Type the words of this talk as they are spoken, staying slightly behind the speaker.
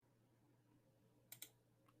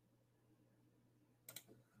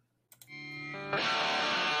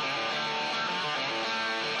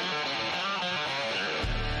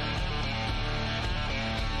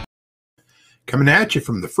Coming at you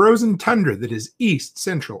from the frozen tundra that is East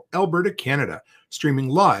Central Alberta, Canada, streaming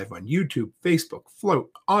live on YouTube, Facebook, Float,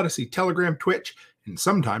 Odyssey, Telegram, Twitch, and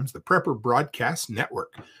sometimes the Prepper Broadcast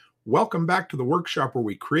Network. Welcome back to the workshop where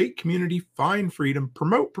we create community, find freedom,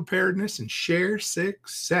 promote preparedness, and share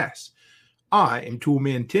success. I am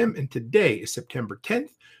Toolman Tim, and today is September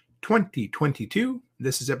 10th, 2022.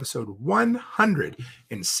 This is episode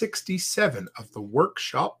 167 of the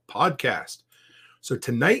Workshop Podcast. So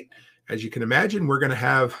tonight, as you can imagine, we're going to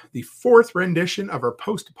have the fourth rendition of our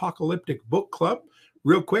post-apocalyptic book club.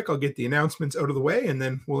 Real quick, I'll get the announcements out of the way, and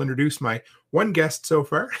then we'll introduce my one guest so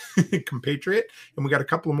far, compatriot, and we got a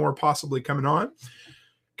couple of more possibly coming on.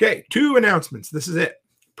 Okay, two announcements. This is it.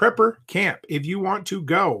 Prepper Camp. If you want to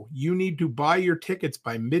go, you need to buy your tickets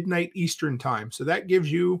by midnight Eastern time. So that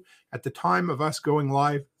gives you, at the time of us going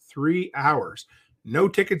live, 3 hours. No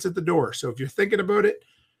tickets at the door. So if you're thinking about it,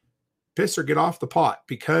 piss or get off the pot,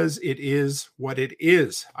 because it is what it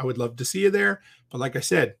is. I would love to see you there. But like I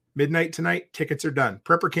said, midnight tonight, tickets are done.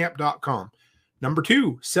 Preppercamp.com. Number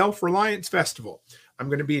 2, Self-Reliance Festival. I'm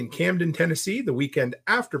going to be in Camden, Tennessee the weekend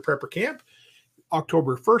after Prepper Camp,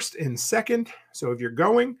 October 1st and 2nd. So if you're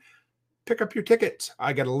going, pick up your tickets.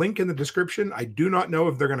 I got a link in the description. I do not know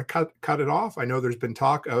if they're going to cut it off. I know there's been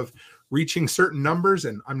talk of reaching certain numbers,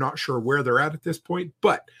 and I'm not sure where they're at this point.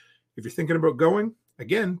 But if you're thinking about going,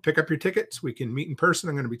 again, pick up your tickets. We can meet in person.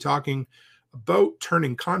 I'm going to be talking about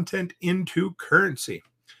turning content into currency.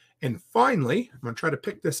 And finally, I'm going to try to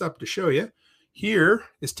pick this up to show you. Here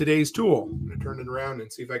is today's tool. I'm going to turn it around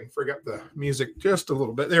and see if I can frig up the music just a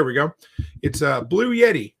little bit. There we go. It's a Blue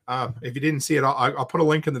Yeti. If you didn't see it, I'll put a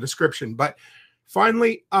link in the description. But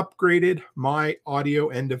finally upgraded my audio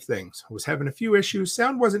end of things. I was having a few issues.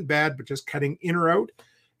 Sound wasn't bad, but just cutting in or out.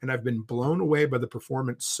 And I've been blown away by the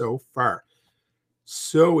performance so far.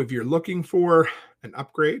 So if you're looking for an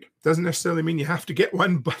upgrade, doesn't necessarily mean you have to get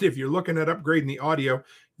one, but if you're looking at upgrading the audio,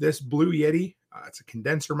 this Blue Yeti, it's a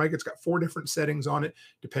condenser mic. It's got 4 different settings on it,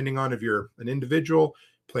 depending on if you're an individual,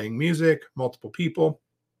 playing music, multiple people.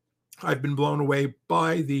 I've been blown away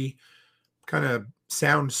by the kind of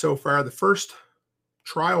sound so far. The first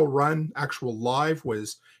trial run, actual live,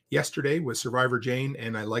 was yesterday with Survivor Jane,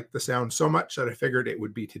 and I liked the sound so much that I figured it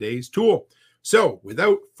would be today's tool. So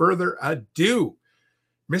without further ado,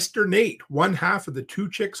 Mr. Nate, one half of the Two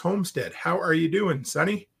Chicks Homestead. How are you doing,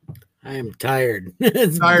 Sonny? I am tired.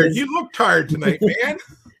 Tired. You look tired tonight, man.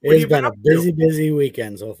 It's been a busy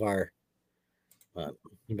weekend so far. But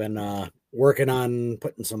we've been working on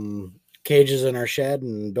putting some cages in our shed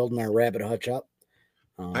and building our rabbit hutch up.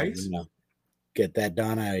 Nice. Get that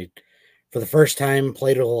done. I, for the first time,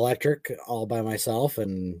 played with electric all by myself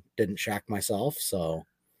and didn't shock myself. So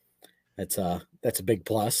that's a big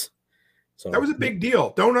plus. So that was a big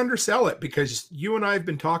deal. Don't undersell it, because you and I have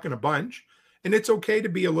been talking a bunch, and it's okay to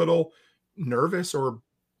be a little nervous or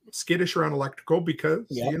skittish around electrical, because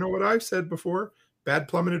You know what I've said before, bad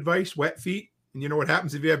plumbing advice, wet feet. And you know what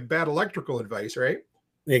happens if you have bad electrical advice, right?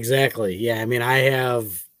 Exactly. Yeah. I mean,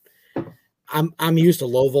 I'm used to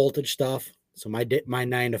low voltage stuff. So my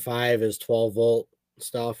 9 to 5 is 12 volt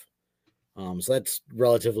stuff. So that's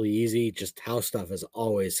relatively easy. Just house stuff has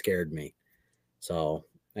always scared me. So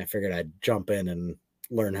I figured I'd jump in and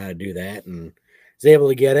learn how to do that, and was able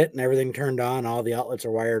to get it and everything turned on. All the outlets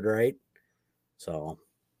are wired right. So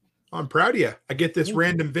I'm proud of you. I get this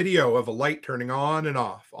random video of a light turning on and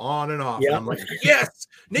off, on and off. Yep. And I'm like, yes,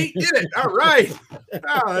 Nate did it. All right.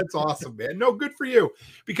 Oh, that's awesome, man. No, good for you.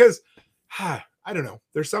 Because I don't know.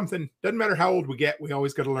 There's something, doesn't matter how old we get, we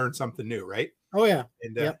always got to learn something new, right? Oh, yeah.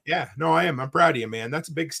 And yeah, no, I am. I'm proud of you, man. That's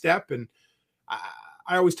a big step. And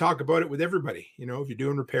I always talk about it with everybody. You know, if you're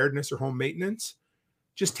doing preparedness or home maintenance,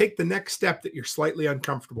 just take the next step that you're slightly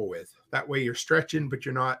uncomfortable with. That way you're stretching, but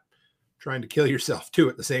you're not trying to kill yourself too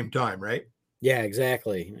at the same time, right? Yeah,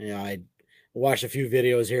 exactly. You know, I watched a few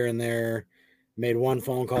videos here and there, made one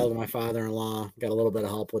phone call to my father-in-law, got a little bit of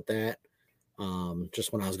help with that.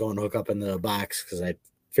 Just when I was going to hook up into the box, because I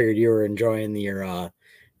figured you were enjoying your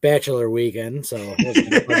bachelor weekend, so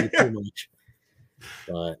it wasn't too much.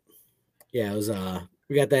 But yeah, it was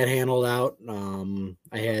we got that handled out.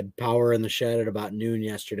 I had power in the shed at about noon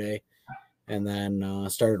yesterday, and then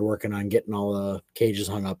started working on getting all the cages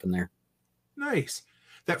hung up in there. Nice.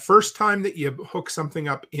 That first time that you hook something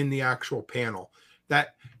up in the actual panel,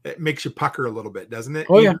 that makes you pucker a little bit, doesn't it?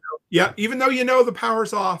 Oh, yeah. Even though you know the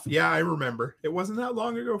power's off. Yeah, I remember. It wasn't that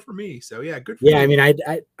long ago for me. So yeah, good for you. I mean, I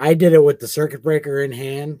did it with the circuit breaker in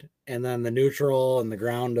hand, and then the neutral and the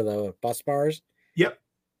ground of the bus bars. Yep.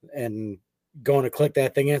 And going to click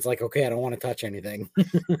that thing in, it's like, okay, I don't want to touch anything.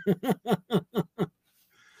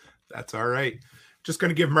 That's all right. just going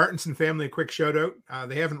to give Martinson family a quick shout out.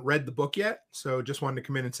 They haven't read the book yet, so just wanted to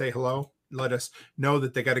come in and say hello. Let us know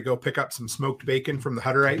that they got to go pick up some smoked bacon from the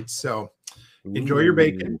Hutterites. So enjoy your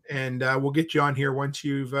bacon, and we'll get you on here once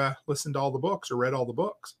you've listened to all the books or read all the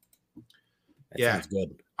books. That sounds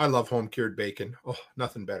good. I love home cured bacon. Oh,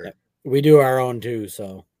 nothing better. Yep. We do our own too.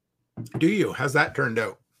 So do you? How's that turned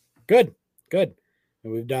out? Good.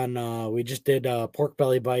 We've done, we just did pork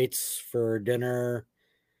belly bites for dinner.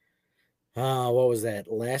 What was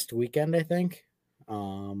that? Last weekend, I think.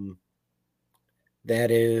 That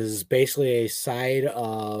is basically a side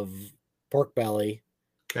of pork belly.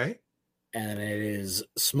 Okay. And it is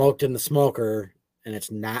smoked in the smoker, and it's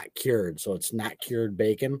not cured. So it's not cured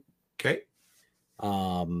bacon. Okay.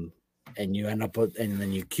 And you end up with, and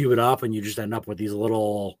then you cube it up, and you just end up with these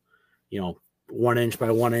little, 1 inch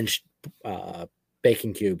by 1 inch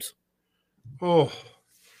bacon cubes. Oh,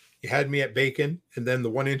 you had me at bacon, and then the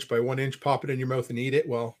 1 inch by 1 inch, pop it in your mouth and eat it.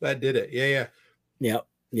 Well, that did it. Yeah. Yep.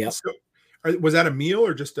 So, was that a meal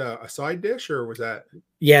or just a side dish, or was that?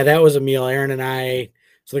 Yeah, that was a meal. Aaron and I.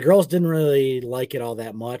 So the girls didn't really like it all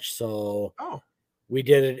that much. So we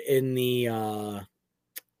did it in the.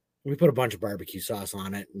 We put a bunch of barbecue sauce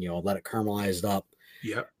on it, and let it caramelize up.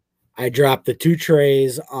 Yep. I dropped the 2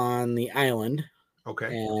 trays on the island.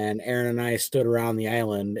 Okay. And Aaron and I stood around the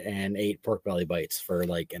island and ate pork belly bites for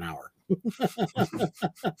like an hour.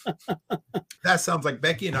 That sounds like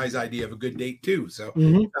Becky and I's idea of a good date too. So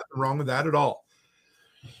nothing wrong with that at all.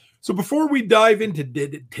 So before we dive into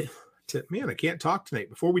man, I can't talk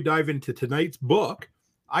tonight. Before we dive into tonight's book,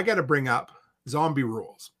 I got to bring up Zombie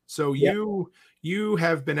Rules. So you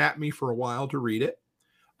have been at me for a while to read it.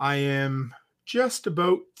 I am just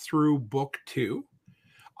about through book 2.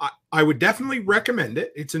 I would definitely recommend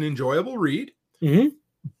it. It's an enjoyable read,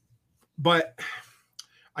 but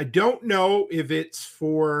I don't know if it's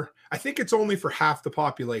for, I think it's only for half the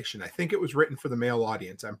population. I think it was written for the male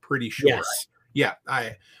audience. I'm pretty sure. Yes. Yeah,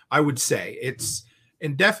 I would say it's,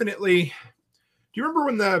 and definitely, do you remember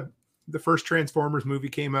when the first Transformers movie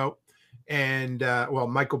came out? And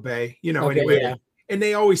Michael Bay, and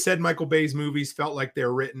they always said Michael Bay's movies felt like they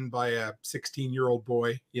were written by a 16-year-old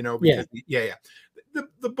boy, because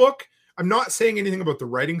the book, I'm not saying anything about the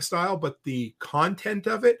writing style, but the content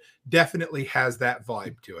of it definitely has that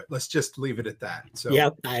vibe to it. Let's just leave it at that. So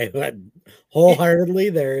I wholeheartedly,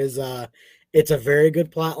 it's a very good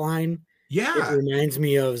plot line. Yeah. It reminds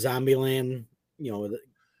me of Zombieland,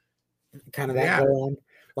 kind of that go on.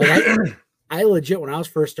 Like I legit, when I was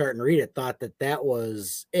first starting to read it, thought that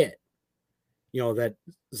was it. That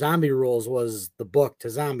Zombie Rules was the book to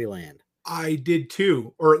Zombieland. I did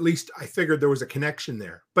too, or at least I figured there was a connection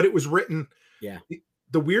there. But it was written. Yeah.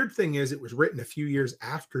 The weird thing is, it was written a few years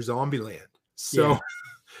after Zombieland. So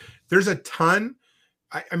there's a ton.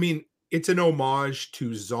 I mean, it's an homage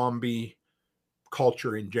to zombie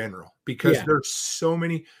culture in general, because there's so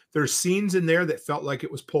many. There's scenes in there that felt like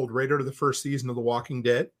it was pulled right out of the first season of The Walking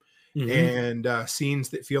Dead, and scenes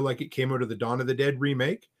that feel like it came out of the Dawn of the Dead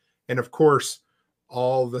remake, and of course,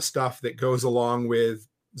 all the stuff that goes along with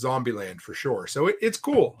Zombieland for sure. So it's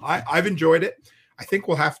cool. I've enjoyed it. I think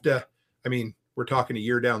we'll have to, we're talking a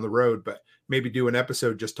year down the road, but maybe do an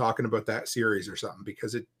episode just talking about that series or something,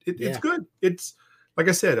 because it's good. It's, like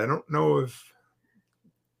I said, I don't know if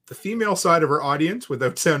the female side of our audience,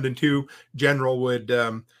 without sounding too general, would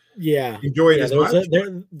enjoy it as much.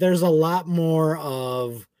 There's a lot more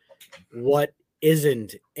of what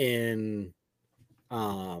isn't in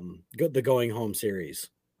the Going Home series.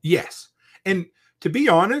 Yes. And to be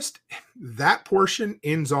honest, that portion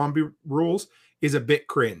in Zombie Rules is a bit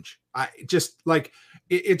cringe. I just like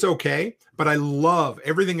it's okay, but I love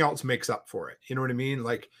everything else makes up for it. You know what I mean?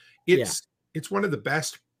 Like it's one of the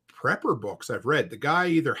best prepper books I've read. The guy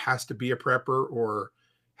either has to be a prepper or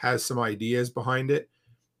has some ideas behind it,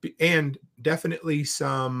 and definitely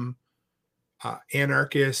some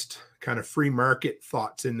anarchist kind of free market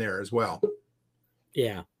thoughts in there as well.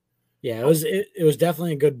 Yeah. It was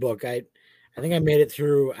definitely a good book. I think I made it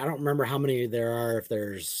through. I don't remember how many there are, if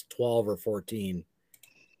there's 12 or 14,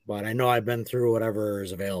 but I know I've been through whatever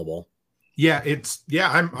is available. Yeah,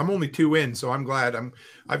 I'm only 2 in, so I'm glad.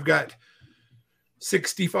 I've got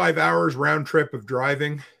 65 hours round trip of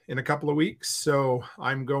driving in a couple of weeks, so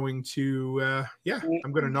I'm going to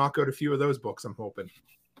I'm going to knock out a few of those books, I'm hoping.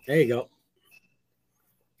 There you go.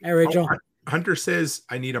 Hey, Rachel. Hunter says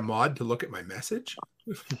I need a mod to look at my message.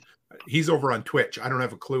 He's over on Twitch. I don't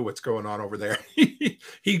have a clue what's going on over there.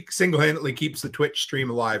 He single-handedly keeps the Twitch stream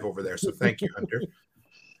alive over there. So thank you, Hunter.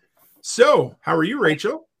 So how are you,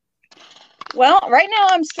 Rachel? Well, right now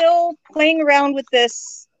I'm still playing around with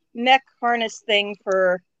this neck harness thing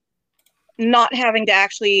for not having to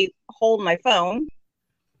actually hold my phone.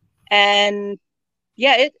 And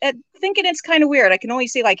yeah, thinking it's kind of weird. I can only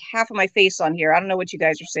see like half of my face on here. I don't know what you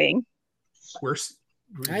guys are seeing.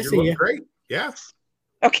 I You see look you. great. Yeah.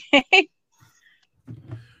 Okay.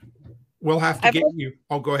 We'll have to get you.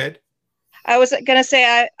 Oh, go ahead. I was going to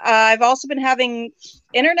say I've also been having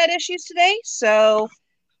internet issues today. So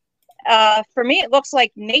for me, it looks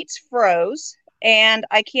like Nate's froze and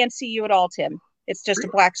I can't see you at all, Tim. It's just a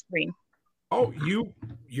black screen. Oh,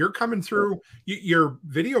 you're coming through. Your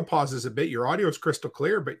video pauses a bit. Your audio is crystal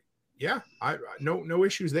clear, but yeah, no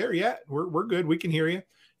issues there yet. We're good. We can hear you.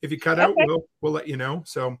 If you cut out, we'll let you know.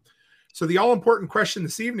 So the all important question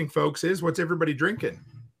this evening, folks, is what's everybody drinking?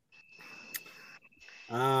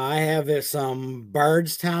 I have some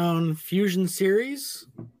Bardstown Fusion Series.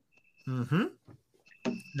 Mm-hmm.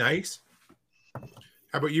 Nice.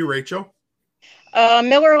 How about you, Rachel?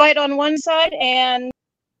 Miller Lite on one side and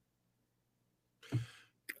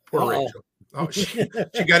poor Rachel. Oh, she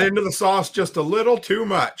got into the sauce just a little too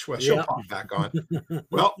much. Well, she'll pop back on.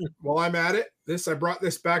 Well, while I'm at it, I brought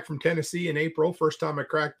this back from Tennessee in April. First time I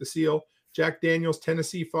cracked the seal. Jack Daniel's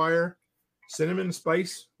Tennessee Fire Cinnamon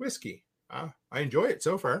Spice Whiskey. I enjoy it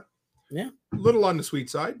so far. Yeah. A little on the sweet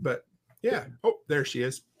side, but yeah. Oh, there she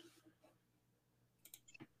is.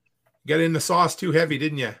 Got in the sauce too heavy,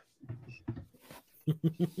 didn't you?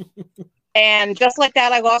 And just like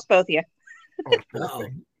that, I lost both of you. Oh,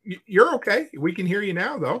 you're okay. We can hear you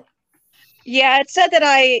now, though. Yeah, it said that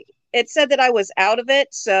I was out of it,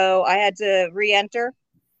 so I had to re-enter.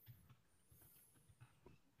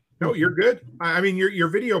 No, you're good. I mean, your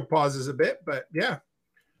video pauses a bit, but yeah.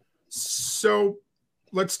 So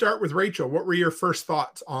let's start with Rachel. What were your first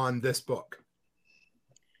thoughts on this book?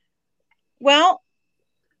 Well,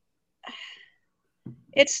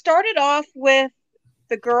 it started off with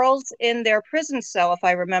the girls in their prison cell, if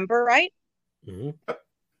I remember right. Mm-hmm.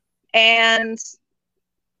 And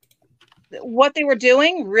what they were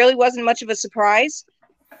doing really wasn't much of a surprise.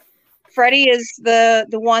 Freddie is the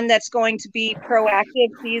one that's going to be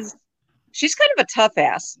proactive. She's kind of a tough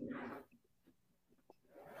ass.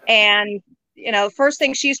 And, first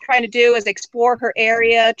thing she's trying to do is explore her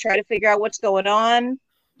area, try to figure out what's going on.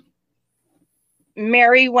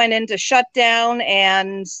 Mary went into shutdown,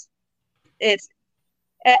 and it's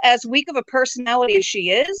as weak of a personality as she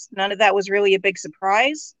is. None of that was really a big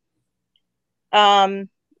surprise.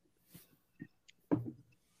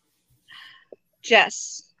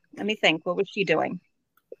 Jess, let me think. What was she doing?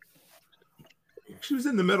 She was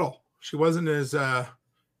in the middle. She wasn't as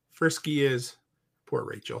frisky as poor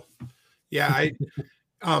Rachel. Yeah,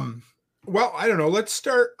 well, I don't know. Let's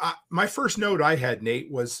start. My first note I had,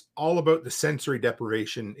 Nate, was all about the sensory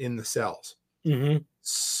deprivation in the cells. Mm-hmm.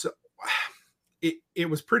 So it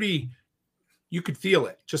was pretty, you could feel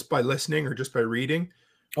it just by listening or just by reading.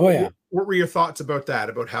 Oh, yeah. What were your thoughts about that,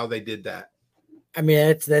 about how they did that? I mean,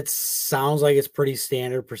 that sounds like it's pretty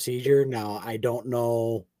standard procedure. Now, I don't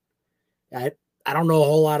know. I don't know a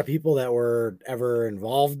whole lot of people that were ever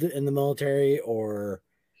involved in the military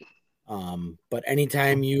but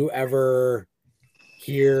anytime you ever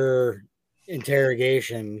hear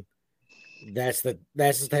interrogation, that's the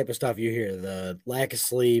type of stuff you hear. The lack of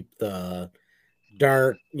sleep, the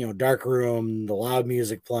dark room, the loud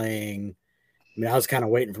music playing. I mean, I was kind of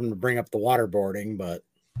waiting for him to bring up the waterboarding, but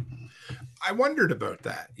I wondered about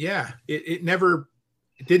that. Yeah, it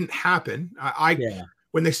didn't happen.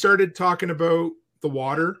 When they started talking about the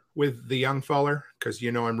water with the young feller, because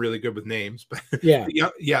I'm really good with names, but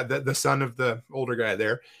the son of the older guy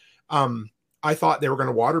there. I thought they were going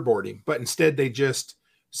to waterboard him, but instead they just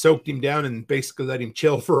soaked him down and basically let him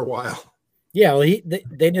chill for a while. Yeah, well,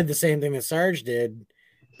 they did the same thing that Sarge did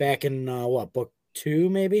back in book 2,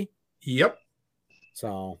 maybe. Yep.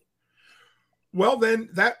 So, well, then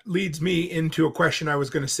that leads me into a question I was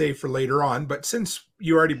going to save for later on, but since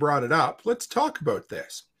you already brought it up, let's talk about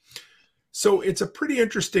this. So it's a pretty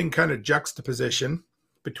interesting kind of juxtaposition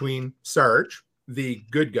between Sarge, the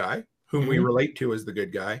good guy, whom we relate to as the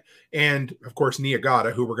good guy, and of course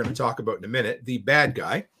Niigata, who we're going to talk about in a minute, the bad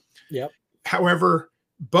guy. Yep. However,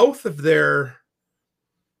 both of their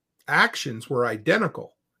actions were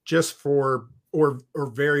identical, just or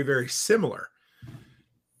very, very similar.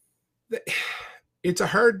 It's a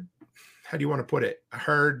hard, how do you want to put it? A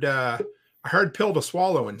hard pill to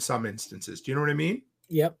swallow in some instances. Do you know what I mean?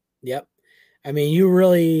 Yep. I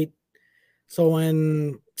mean, so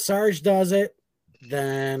when Sarge does it,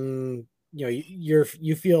 then you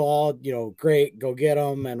feel all great, go get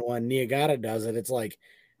him. And when Niigata does it, it's like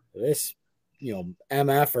this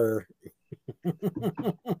MF-er.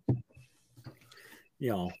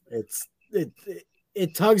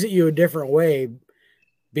 it tugs at you a different way,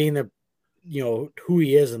 being the, who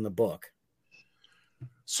he is in the book.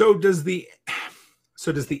 So does the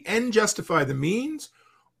end justify the means,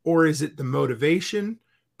 or is it the motivation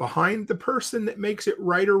behind the person that makes it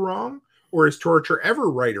right or wrong, or is torture ever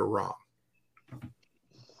right or wrong?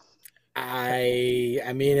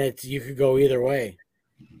 I mean, you could go either way.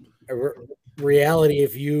 Reality,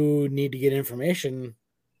 if you need to get information,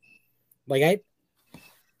 if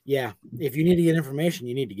you need to get information,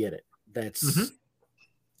 you need to get it. That's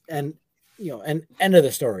and end of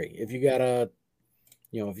the story. If you gotta,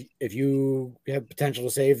 if you have potential to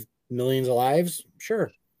save millions of lives,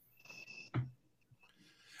 sure.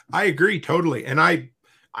 I agree totally, and I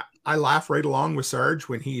laugh right along with Sarge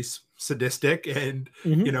when he's sadistic and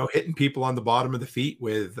hitting people on the bottom of the feet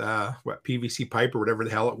with PVC pipe or whatever the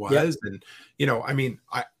hell it was. Yep. And I mean,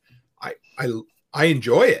 I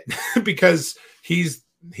enjoy it because he's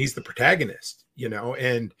the protagonist,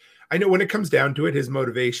 and I know when it comes down to it, his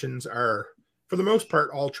motivations are for the most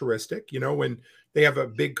part altruistic. When they have a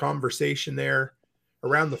big conversation there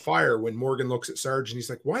around the fire, when Morgan looks at Sarge and he's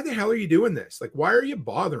like, why the hell are you doing this? Like, why are you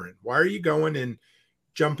bothering? Why are you going and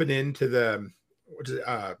jumping into the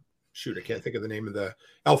I can't think of the name of the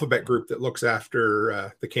alphabet group that looks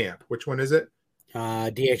after the camp. Which one is it?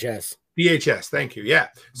 DHS. DHS. Thank you. Yeah.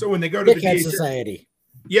 So when they go to the DHS Society.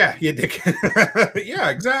 Yeah. Yeah,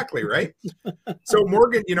 exactly. Right. So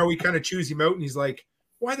Morgan, he kind of chews him out and he's like,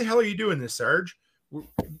 why the hell are you doing this, Sarge?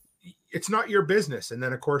 It's not your business. And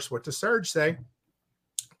then of course, what does Sarge say?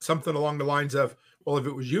 Something along the lines of, well, if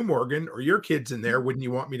it was you, Morgan, or your kids in there, wouldn't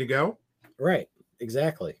you want me to go? Right.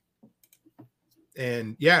 Exactly.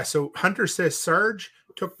 And so Hunter says Sarge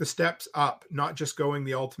took the steps up, not just going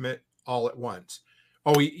the ultimate all at once.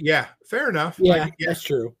 Oh, yeah, fair enough. Yeah, that's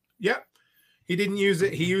true. Yeah, he didn't use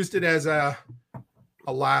it. He used it as a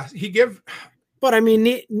last. But I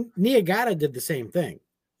mean, Niigata did the same thing.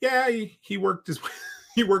 Yeah, he worked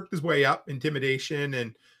his way up. Intimidation,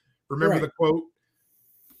 and remember the quote: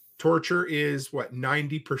 "Torture is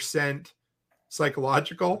 90%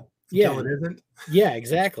 psychological." Yeah, it isn't. Yeah,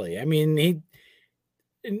 exactly. I mean,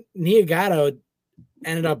 Niigata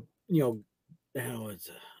ended up,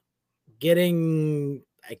 getting.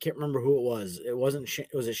 I can't remember who it was. It wasn't.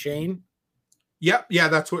 Was it Shane? Yep. Yeah,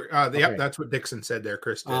 that's what. Yep, that's what Dixon said there,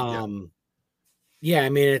 Chris. Yeah, I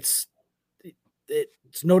mean, it's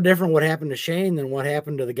no different what happened to Shane than what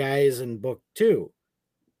happened to the guys in book 2.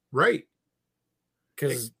 Right.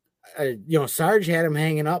 Because Sarge had him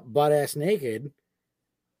hanging up butt ass naked,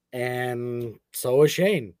 and so was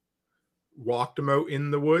Shane. Walked them out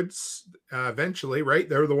in the woods eventually, right?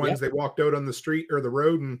 They're the ones that walked out on the street or the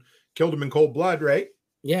road and killed them in cold blood, right?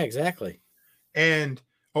 Yeah, exactly. And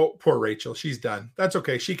poor Rachel, she's done. That's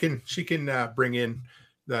okay. She can bring in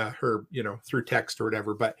her through text or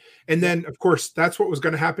whatever. But and then of course that's what was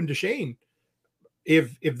going to happen to Shane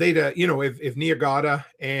if they'd if Niigata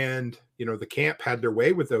and the camp had their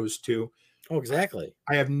way with those two. Oh, exactly.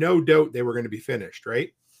 I have no doubt they were going to be finished,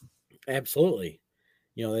 right? Absolutely.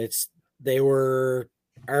 They were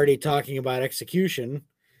already talking about execution.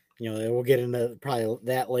 We'll get into probably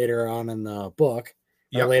that later on in the book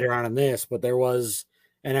or later on in this, but there was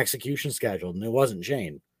an execution scheduled and it wasn't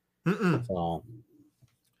Shane. So,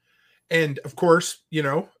 and of course,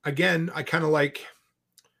 again, I kind of like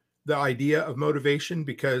the idea of motivation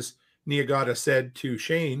because Niigata said to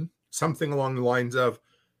Shane something along the lines of,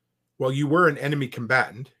 well, you were an enemy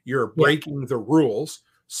combatant. You're breaking the rules.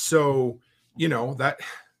 So,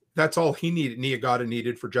 that's all he needed. Niigata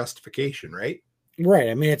needed for justification, right? Right.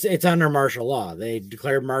 I mean, it's under martial law. They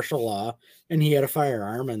declared martial law, and he had a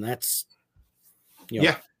firearm, and that's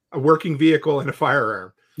a working vehicle and a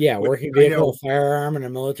firearm. Yeah, working vehicle, firearm, and a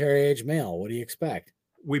military age male. What do you expect?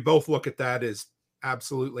 We both look at that as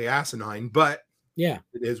absolutely asinine, but it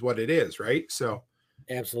is what it is, right? So,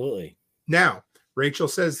 absolutely. Now, Rachel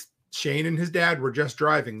says Shane and his dad were just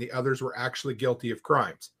driving. The others were actually guilty of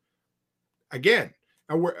crimes. Again,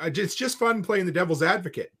 it's just fun playing the devil's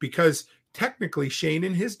advocate because technically Shane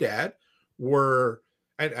and his dad were,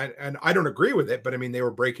 and I don't agree with it, but I mean, they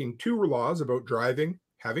were breaking 2 laws about driving,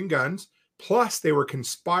 having guns, plus they were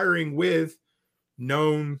conspiring with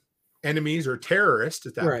known enemies or terrorists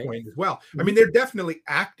at that point as well. I mean, they're definitely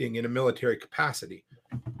acting in a military capacity.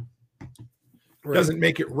 Doesn't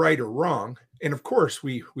make it right or wrong. And of course,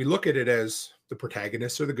 we look at it as the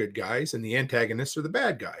protagonists are the good guys and the antagonists are the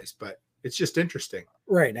bad guys, but it's just interesting.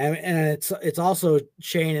 Right. And it's also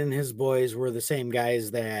Shane and his boys were the same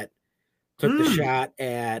guys that took the shot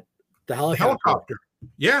at the helicopter.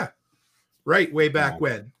 Yeah. Right. Way back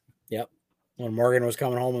when. Yep. When Morgan was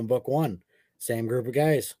coming home in book 1, same group of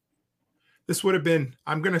guys. this would have been,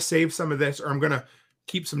 I'm going to save some of this, or I'm going to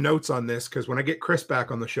keep some notes on this, because when I get Chris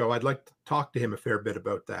back on the show, I'd like to talk to him a fair bit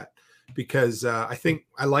about that, because I think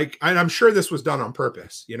I'm sure this was done on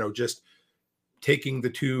purpose, just taking the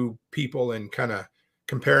two people and kind of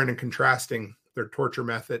comparing and contrasting their torture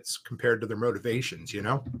methods compared to their motivations,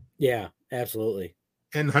 Yeah, absolutely.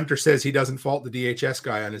 And Hunter says he doesn't fault the DHS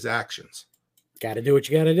guy on his actions. Got to do what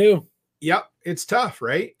you got to do. Yep. It's tough.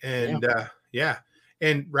 Right. And yeah.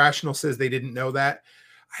 And Rational says they didn't know that.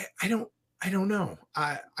 I don't know.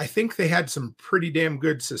 I think they had some pretty damn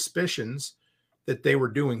good suspicions that they were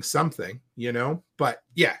doing something, but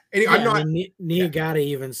yeah. Anyway, I'm not. Niagata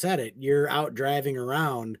even said it. You're out driving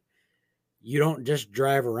around. You don't just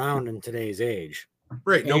drive around in today's age.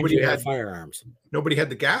 Right. Nobody had firearms. Nobody had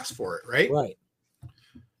the gas for it. Right. Right.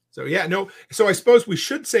 So yeah, no. So I suppose we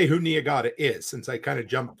should say who Niagata is, since I kind of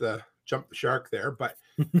jumped the shark there. But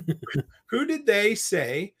who did they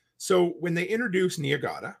say? So when they introduced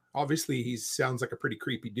Niagata, obviously he sounds like a pretty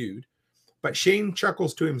creepy dude. But Shane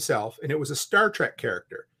chuckles to himself, and it was a Star Trek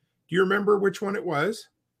character. Do you remember which one it was?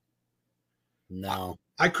 No.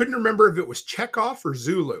 I couldn't remember if it was Chekhov or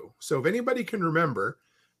Zulu. So if anybody can remember,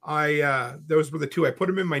 those were the two. I put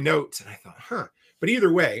them in my notes, and I thought, But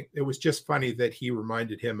either way, it was just funny that he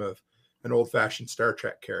reminded him of an old-fashioned Star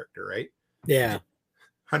Trek character, right? Yeah.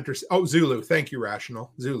 Zulu. Thank you,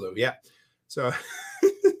 Rational. Zulu, yeah. So,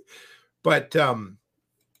 but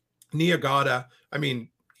Niagata, I mean,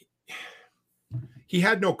 he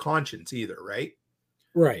had no conscience either, right?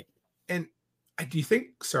 Right. And do you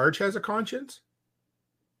think Sarge has a conscience?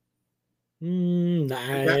 It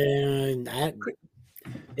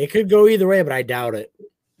could go either way, but I doubt it.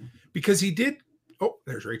 Because he did. Oh,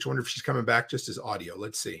 there's Rachel. I wonder if she's coming back just as audio.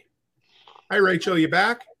 Let's see. Hi, Rachel. You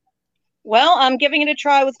back? Well, I'm giving it a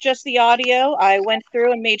try with just the audio. I went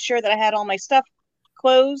through and made sure that I had all my stuff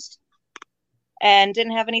closed and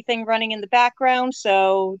didn't have anything running in the background.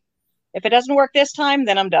 So if it doesn't work this time,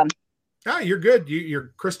 then I'm done. You're good.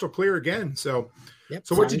 You're crystal clear again. So, yep,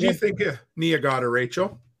 so what did you think of Niagata,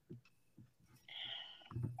 Rachel?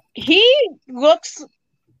 He looks,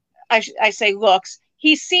 I say looks,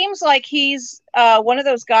 he seems like he's one of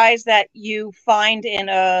those guys that you find in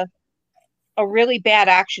a really bad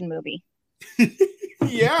action movie.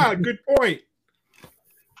 Yeah, good point.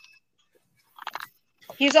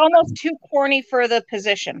 He's almost too corny for the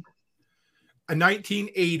position. A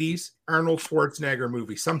 1980s Arnold Schwarzenegger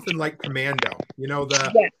movie, something like Commando.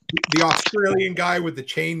 The Australian guy with the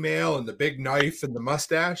chainmail and the big knife and the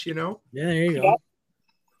mustache, Yeah, there you go.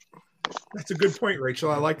 That's a good point,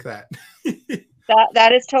 Rachel. I like that.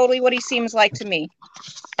 That is totally what he seems like to me.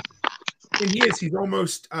 And he's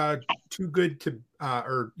almost too good to,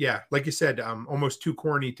 like you said, almost too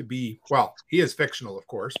corny to be, well, he is fictional, of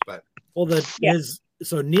course, but. Well,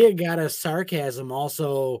 so Niagata's sarcasm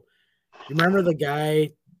also, you remember the guy,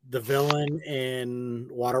 the villain in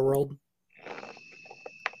Waterworld?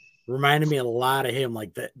 Reminded me a lot of him,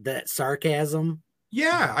 like that sarcasm.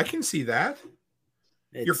 Yeah, I can see that.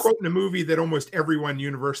 You're quoting a movie that almost everyone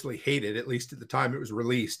universally hated, at least at the time it was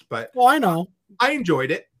released. But well, I know. I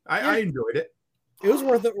enjoyed it. I enjoyed it. It was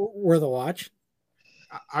worth a watch.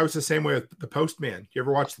 I was the same way with The Postman. You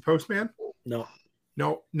ever watch The Postman? No.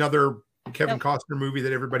 Another Kevin Costner movie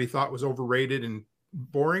that everybody thought was overrated and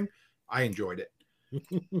boring. I enjoyed it.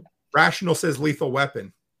 Rational says Lethal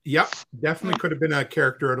Weapon. Yep, definitely could have been a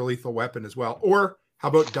character at a Lethal Weapon as well. Or how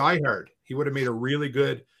about Die Hard? He would have made a really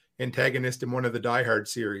good antagonist in one of the Die Hard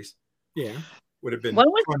series. Yeah, would have been fun.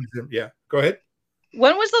 Yeah, go ahead.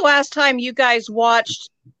 When was the last time you guys watched?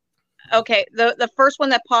 Okay, the first one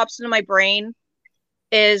that pops into my brain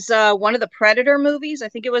is one of the Predator movies. I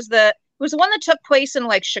think it was the one that took place in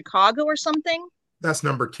like Chicago or something. That's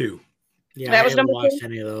number 2. Yeah, I haven't watched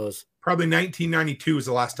any of those. Probably 1992 is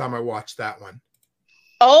the last time I watched that one.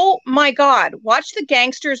 Oh my God! Watch the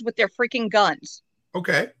gangsters with their freaking guns.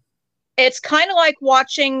 Okay. It's kind of like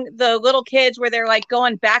watching the little kids where they're like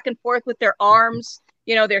going back and forth with their arms.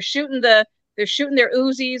 They're shooting their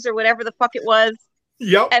Uzis or whatever the fuck it was.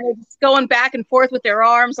 Yep. And it's going back and forth with their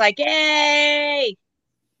arms like, hey.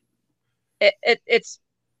 It's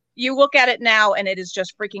you look at it now and it is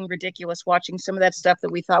just freaking ridiculous watching some of that stuff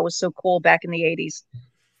that we thought was so cool back in the 80s.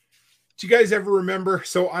 Do you guys ever remember?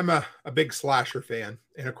 So I'm a big slasher fan,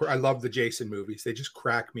 and of course I love the Jason movies. They just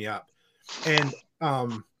crack me up. And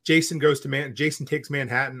Jason takes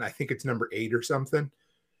Manhattan. I think it's number 8 or something.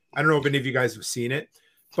 I don't know if any of you guys have seen it,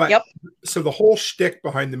 but So the whole shtick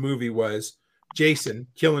behind the movie was Jason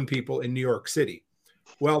killing people in New York City.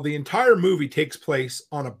 Well, the entire movie takes place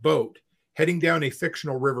on a boat heading down a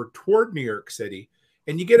fictional river toward New York City.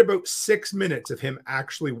 and you get about 6 minutes of him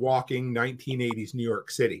actually walking 1980s New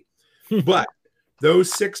York City. But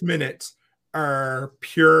those 6 minutes are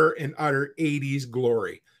pure and utter 80s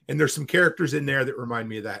glory. And there's some characters in there that remind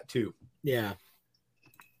me of that too. Yeah.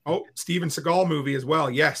 Oh, Steven Seagal movie as well.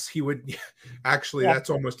 Yes, he would. Actually, that's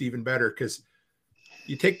almost even better because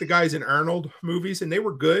you take the guys in Arnold movies and they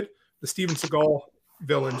were good. The Steven Seagal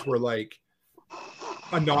villains were like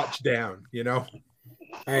a notch down, you know?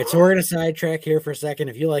 All right, so we're going to sidetrack here for a second.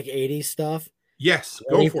 If you like 80s stuff, yes,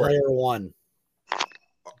 Ready go for Player it. One.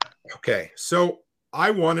 Okay, so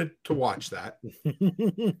I wanted to watch that.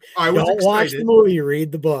 I was Don't excited. watch the movie,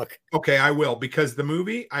 read the book. Okay, I will, because the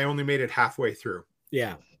movie, I only made it halfway through.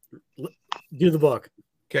 Yeah. Do the book.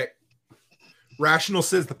 Okay. Rational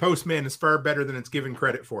says The Postman is far better than it's given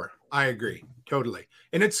credit for. I agree. Totally.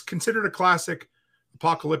 And it's considered a classic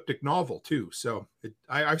apocalyptic novel too. So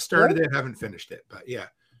I've started it, haven't finished it, but yeah.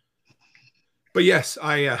 But yes,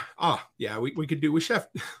 we could do, we should have,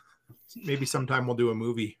 maybe sometime we'll do a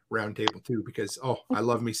movie roundtable too, because, I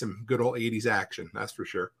love me some good old 80s action. That's for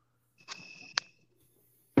sure.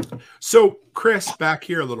 So Chris, back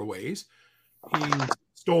here a little ways, he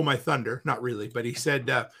stole my thunder. Not really, but he said,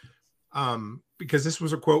 because this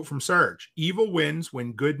was a quote from Sarge, evil wins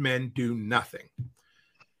when good men do nothing.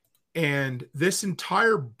 And this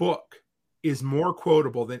entire book is more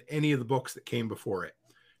quotable than any of the books that came before it.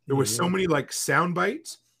 There was so many like sound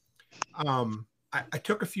bites. I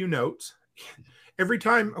took a few notes every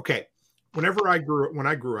time. Okay. When I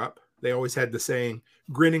grew up, they always had the saying,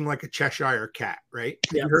 grinning like a Cheshire cat, right?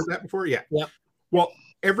 Yep. You heard that before? Yeah. Yep. Well,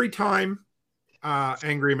 every time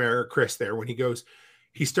Angry Mayor Chris there, when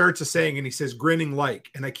he starts a saying and he says grinning like,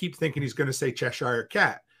 and I keep thinking he's going to say Cheshire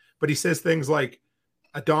cat, but he says things like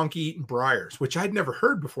a donkey eating briars, which I'd never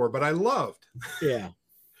heard before, but I loved. Yeah.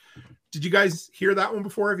 Did you guys hear that one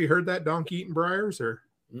before? Have you heard that, donkey eating briars? Or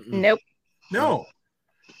nope. No.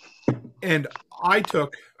 And I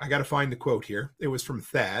got to find the quote here. It was from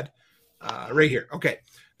Thad, right here. Okay.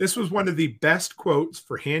 This was one of the best quotes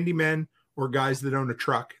for handymen or guys that own a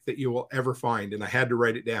truck that you will ever find. And I had to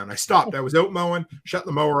write it down. I stopped. I was out mowing, shut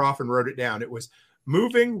the mower off and wrote it down. It was,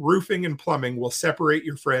 moving, roofing, and plumbing will separate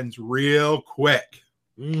your friends real quick.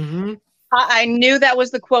 Mm-hmm. I knew that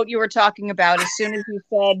was the quote you were talking about as soon as you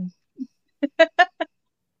said.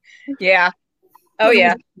 Yeah. Oh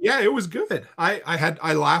yeah. Yeah, it was good.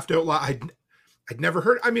 I laughed out loud. I'd never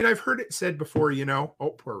heard. I mean, I've heard it said before, you know.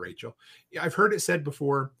 Oh, poor Rachel. Yeah, I've heard it said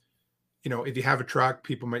before, you know, if you have a truck,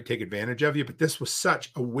 people might take advantage of you. But this was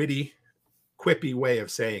such a witty, quippy way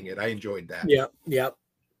of saying it. I enjoyed that. Yep.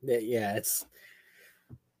 Yeah, it's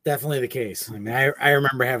definitely the case. I mean, I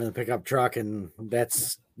remember having the pickup truck, and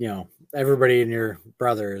that's, you know, everybody and your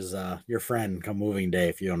brother is your friend come moving day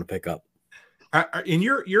if you own a pickup. And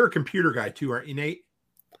you're a computer guy too, aren't you, Nate?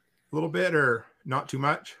 A little bit or not too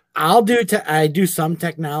much? I do some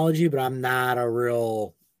technology, but I'm not a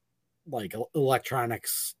real like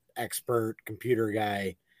electronics expert computer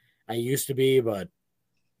guy. I used to be, but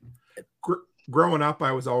growing up,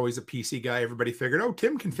 I was always a PC guy. Everybody figured,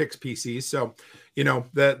 Tim can fix PCs. So, you know,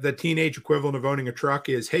 the teenage equivalent of owning a truck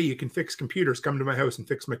is, hey, you can fix computers. Come to my house and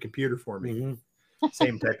fix my computer for me. Mm-hmm.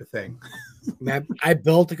 Same type of thing. I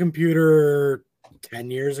built a computer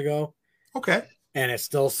 10 years ago. Okay. And it's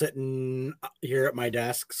still sitting here at my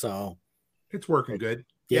desk. So it's working good.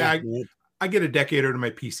 Yeah. I get a decade out of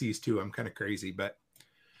my PCs too. I'm kind of crazy, but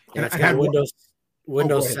and it's got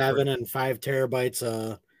Windows 7 and 5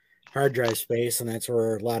 terabytes hard drive space. And that's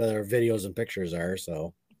where a lot of their videos and pictures are.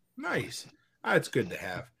 So nice. It's good to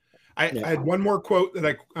have. I had one more quote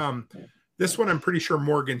that this one, I'm pretty sure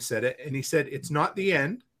Morgan said it, and he said, it's not the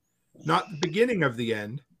end, not the beginning of the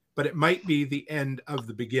end, but it might be the end of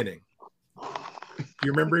the beginning. Do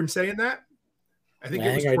you remember him saying that? I think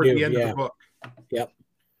it was toward the end of the book. Yep.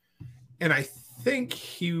 And I think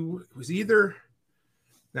he was either,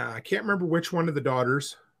 I can't remember which one of the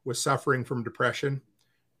daughters was suffering from depression.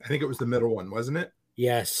 I think it was the middle one, wasn't it?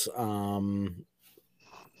 Yes. Somebody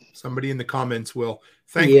in the comments will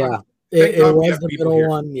thank God. It was the middle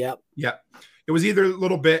one. Yep. Yep. It was either a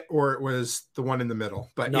little bit or it was the one in the middle.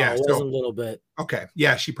 But no, yeah, it was a little bit. Okay.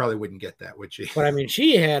 Yeah, she probably wouldn't get that, would she? But I mean,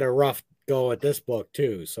 she had a rough go at this book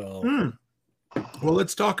too. So well,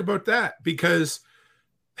 let's talk about that, because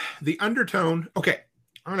the undertone. Okay,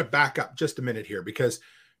 I'm going to back up just a minute here, because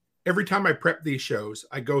every time I prep these shows,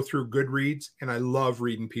 I go through Goodreads and I love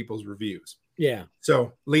reading people's reviews. Yeah.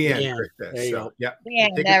 So Leanne, yeah. Yeah,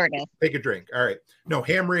 there we go. Take a drink. All right. No,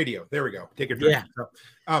 ham radio. There we go. Take a drink. Yeah. So,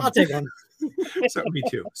 I'll take one. So me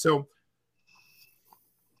too. So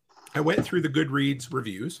I went through the Goodreads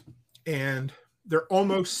reviews and they're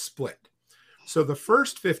almost split. So the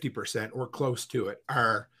first 50% or close to it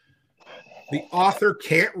are the author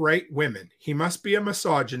can't write women. He must be a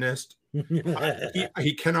misogynist.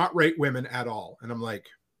 He cannot write women at all. And I'm like,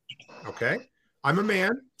 okay, I'm a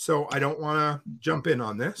man, so I don't want to jump in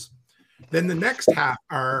on this. Then the next half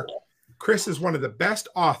are Chris is one of the best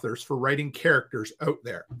authors for writing characters out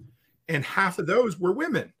there. And half of those were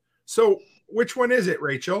women. So which one is it,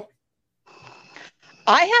 Rachel?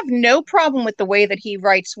 I have no problem with the way that he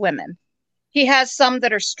writes women. He has some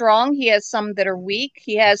that are strong. He has some that are weak.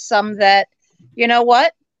 He has some that, you know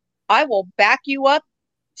what? I will back you up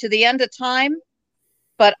to the end of time,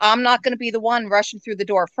 but I'm not going to be the one rushing through the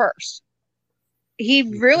door first.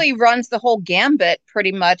 He really runs the whole gambit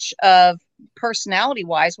pretty much of personality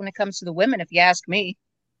wise when it comes to the women, if you ask me.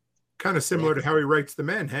 Kind of similar to how he writes the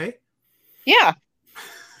men, hey? Yeah.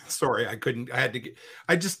 Sorry, I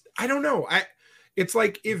don't know. It's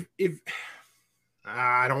like if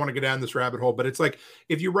I don't want to go down this rabbit hole, but it's like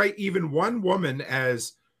if you write even one woman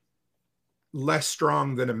as less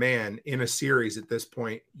strong than a man in a series at this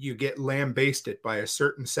point, you get lambasted by a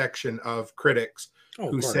certain section of critics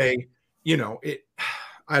who say, you know,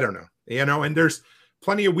 I don't know, you know, and there's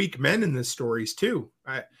plenty of weak men in the stories too.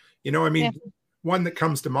 One that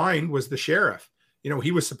comes to mind was the sheriff. You know,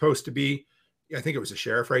 he was supposed to be, I think it was a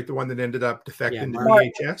sheriff, right? The one that ended up defecting to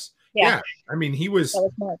VHS. Yeah. I mean, he was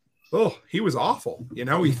awful. You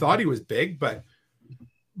know, he thought he was big, but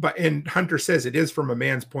and Hunter says it is from a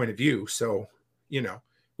man's point of view. So, you know,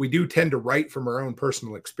 we do tend to write from our own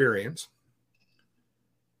personal experience.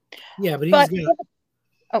 Yeah, but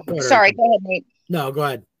sorry. Go ahead, Nate. No, go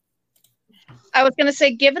ahead. I was going to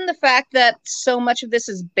say, given the fact that so much of this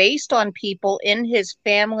is based on people in his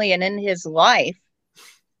family and in his life,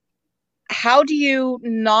 how do you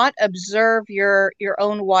not observe your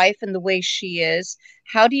own wife and the way she is?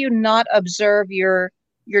 How do you not observe your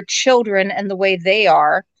children and the way they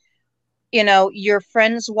are? You know, your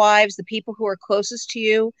friends' wives, the people who are closest to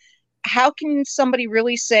you. How can somebody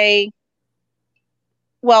really say,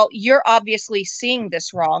 well, you're obviously seeing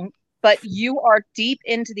this wrong, but you are deep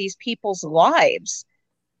into these people's lives.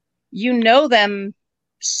 You know them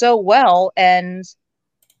so well, and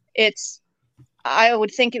I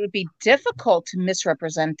would think it would be difficult to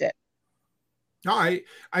misrepresent it. No,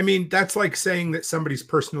 I mean, that's like saying that somebody's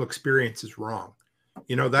personal experience is wrong.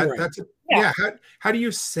 You know, that's how do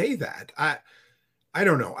you say that? I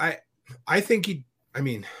don't know. I think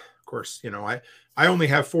of course, you know, I only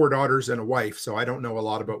have 4 daughters and a wife, so I don't know a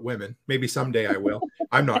lot about women. Maybe someday I will.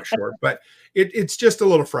 I'm not sure, but it's just a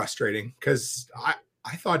little frustrating because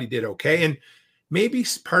I thought he did okay. And maybe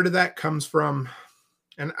part of that comes from,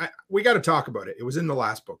 and we got to talk about it. It was in the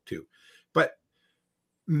last book too, but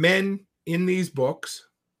men in these books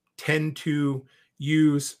tend to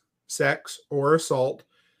use sex or assault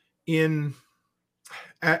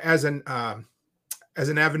as an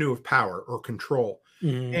avenue of power or control.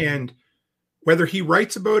 Mm-hmm. And whether he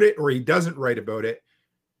writes about it or he doesn't write about it,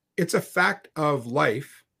 it's a fact of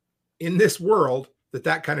life in this world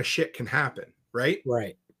that kind of shit can happen. Right.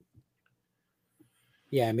 Right.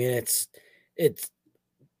 Yeah. I mean,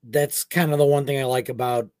 that's kind of the one thing I like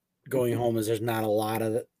about Going Home is there's not a lot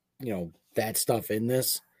of, you know, that stuff in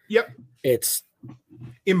this. Yep. It's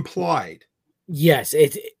implied. Yes.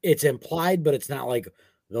 It's implied, but it's not like,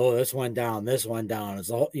 oh, this went down. It's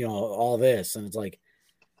all, you know, all this. And it's like,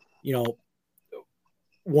 you know,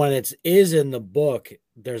 when it is in the book,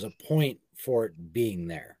 there's a point for it being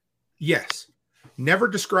there. Yes. Never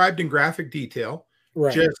described in graphic detail.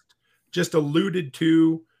 Right. Just alluded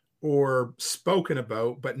to or spoken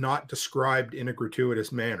about, but not described in a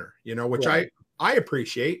gratuitous manner, you know, which right. I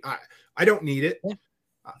appreciate. I don't need it. Yeah.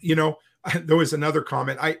 You know, there was another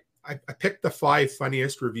comment. I picked the 5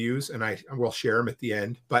 funniest reviews and I will share them at the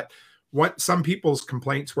end, but some people's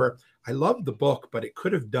complaints were, I love the book, but it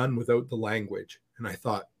could have done without the language. And I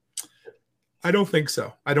thought, I don't think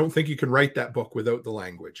so. I don't think you can write that book without the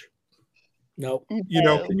language. Nope. You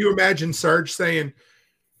know, can you imagine Sarge saying,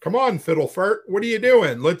 come on, fiddle fart, what are you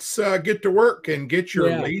doing? Let's get to work and get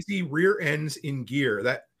your lazy rear ends in gear.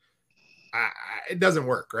 That it doesn't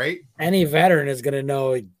work, right? Any veteran is going to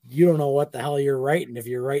know you don't know what the hell you're writing if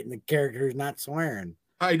you're writing the characters not swearing.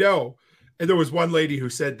 I know. And there was one lady who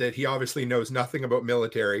said that he obviously knows nothing about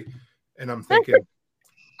military. And I'm thinking,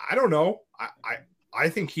 I don't know. I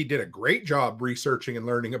think he did a great job researching and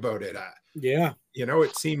learning about it. Yeah. You know,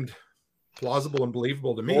 it seemed plausible and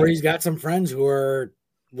believable to me. Or he's got some friends who are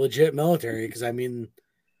legit military, because I mean,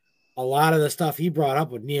 a lot of the stuff he brought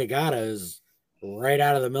up with Niigata is right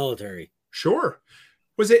out of the military. Sure.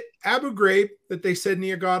 Was it Abu Ghraib that they said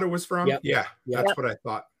Niigata was from? Yep. Yeah, that's what I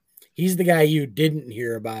thought. He's the guy you didn't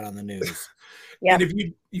hear about on the news. Yeah. And if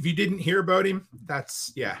you didn't hear about him,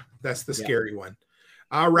 that's the Yep. scary one.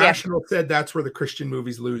 Rational said that's where the Christian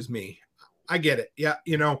movies lose me. I get it. Yeah,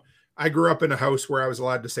 I grew up in a house where I was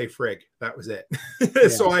allowed to say frig. That was it.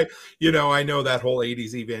 So I know that whole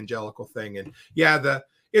 80s evangelical thing. And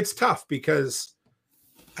it's tough because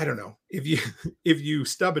I don't know if you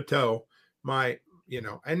stub a toe,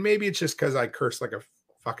 and maybe it's just because I curse like a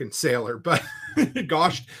fucking sailor, but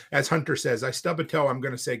gosh, as Hunter says, I stub a toe, I'm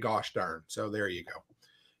going to say gosh darn. So there you go.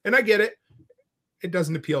 And I get it. It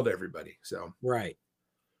doesn't appeal to everybody. So right.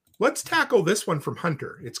 Let's tackle this one from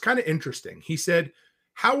Hunter. It's kind of interesting. He said,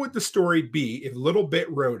 how would the story be if Little Bit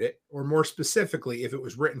wrote it, or more specifically, if it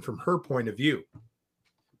was written from her point of view?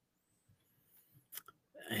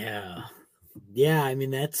 Yeah. Yeah, I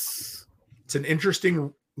mean, it's an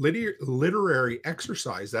interesting literary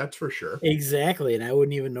exercise, that's for sure. Exactly. And I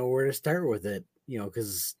wouldn't even know where to start with it,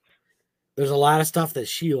 because there's a lot of stuff that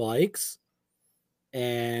she likes.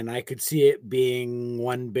 And I could see it being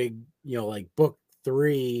one big, like book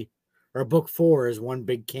 3 or book 4 is one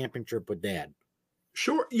big camping trip with Dad.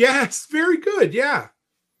 Sure. Yes. Very good. Yeah.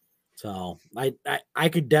 So I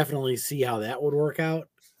could definitely see how that would work out.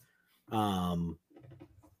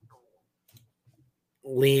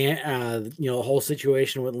 Leanne, the whole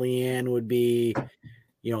situation with Leanne would be,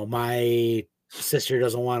 my sister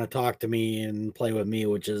doesn't want to talk to me and play with me,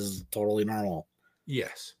 which is totally normal.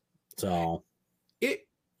 Yes. So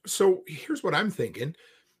here's what I'm thinking.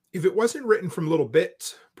 If it wasn't written from Little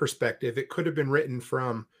Bit's perspective, it could have been written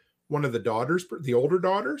from one of the daughters, the older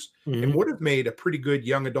daughters, and would have made a pretty good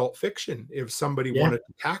young adult fiction if somebody wanted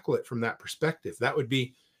to tackle it from that perspective. That would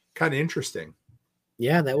be kind of interesting.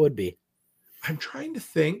 Yeah, that would be. I'm trying to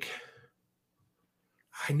think.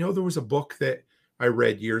 I know there was a book that I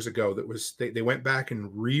read years ago that was they went back and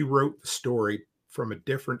rewrote the story from a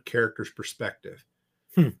different character's perspective.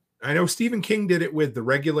 I know Stephen King did it with The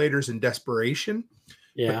Regulators and Desperation,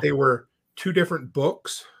 but they were two different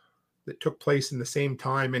books that took place in the same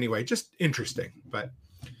time. Anyway, just interesting, but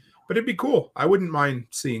it'd be cool. I wouldn't mind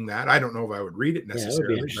seeing that. I don't know if I would read it necessarily. Yeah, it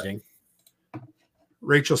would be interesting.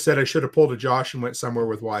 Rachel said I should have pulled a Josh and went somewhere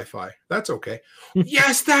with Wi-Fi. That's okay.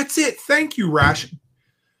 Yes, that's it. Thank you, Rational.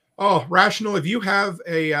 If you have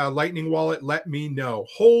a Lightning wallet, let me know.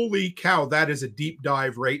 Holy cow, that is a deep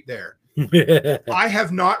dive right there. I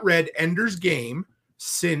have not read Ender's Game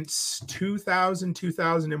since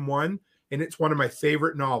 2001, and it's one of my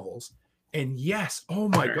favorite novels. And yes, oh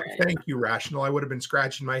my God, thank you, Rational. I would have been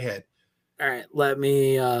scratching my head. All right, let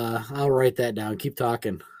me, I'll write that down. Keep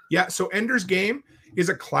talking. Yeah, so Ender's Game is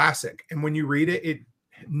a classic, and when you read it,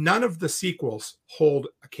 none of the sequels hold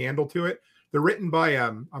a candle to it. They're written by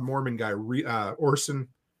a Mormon guy, Orson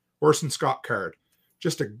Scott Card.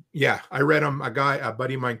 I read them. A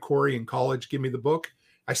buddy of mine, Corey, in college, gave me the book.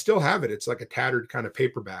 I still have it. It's like a tattered kind of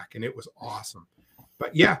paperback, and it was awesome.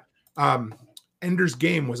 But Ender's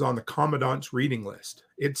Game was on the Commandant's reading list.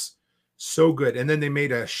 It's so good. And then they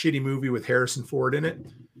made a shitty movie with Harrison Ford in it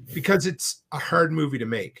because it's a hard movie to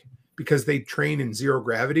make because they train in zero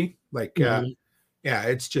gravity.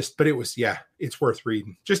 It's just, but it was, it's worth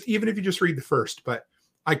reading. Just even if you just read the first, but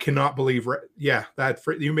I cannot believe,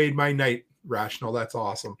 you made my night, Rational. That's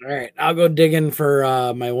awesome. All right. I'll go digging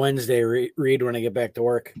for my Wednesday read when I get back to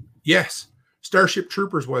work. Yes. Starship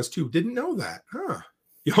Troopers was too. Didn't know that. Huh.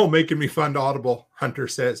 Y'all making me fund Audible, Hunter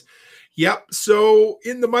says. Yep. So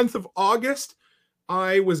in the month of August,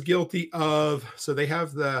 I was guilty of, so they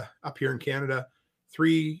have up here in Canada,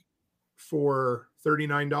 3 for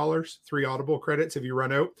 $39, 3 Audible credits if you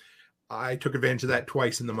run out. I took advantage of that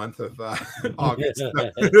twice in the month of August.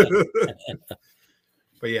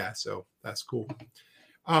 But yeah, so that's cool.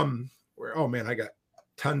 Oh man, I got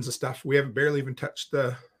tons of stuff. We haven't barely even touched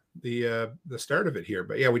the start of it here.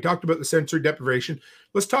 But yeah, we talked about the sensory deprivation.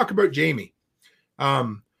 Let's talk about Jamie.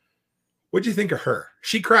 What'd you think of her?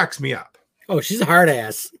 She cracks me up. Oh, she's a hard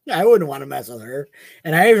ass. I wouldn't want to mess with her.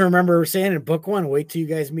 And I even remember saying in book 1, wait till you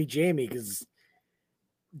guys meet Jamie, because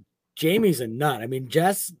Jamie's a nut. I mean,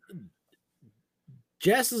 Jess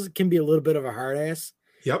can be a little bit of a hard ass.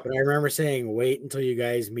 Yep. But I remember saying, wait until you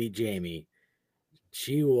guys meet Jamie.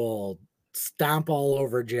 She will stomp all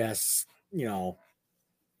over Jess, You know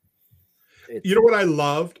what I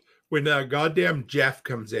loved? When goddamn Jeff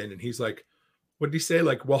comes in and he's like, what did he say?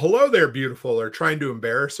 Like, well, hello there, beautiful, or trying to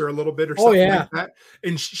embarrass her a little bit or something like that.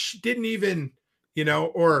 And she didn't even,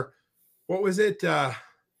 or what was it?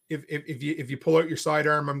 If you pull out your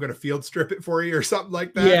sidearm, I'm going to field strip it for you or something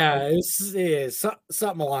like that. Yeah, it's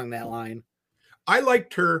something along that line. I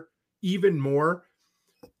liked her even more.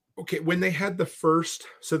 Okay, when they had the first,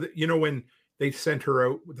 so that when they sent her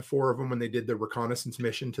out with the 4 of them when they did the reconnaissance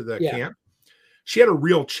mission to the Yeah. camp. She had a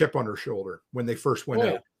real chip on her shoulder when they first went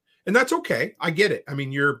out. Yeah. And that's okay. I get it. I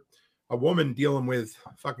mean, you're a woman dealing with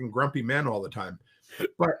fucking grumpy men all the time.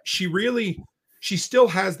 But she still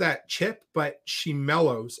has that chip, but she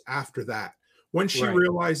mellows after that. When she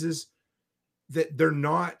realizes that they're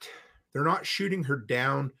not shooting her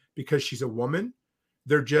down because she's a woman.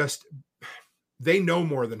 They know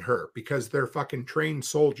more than her because they're fucking trained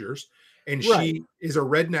soldiers. And she is a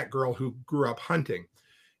redneck girl who grew up hunting.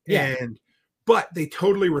 Yeah. But they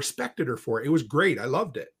totally respected her for it. It was great. I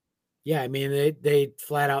loved it. Yeah, I mean, they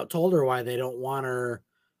flat out told her why they don't want her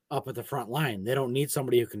up at the front line. They don't need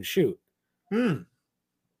somebody who can shoot. So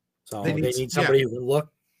they need somebody who can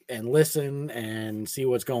look and listen and see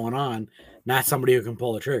what's going on, not somebody who can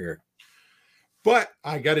pull a trigger. But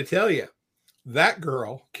I got to tell you, that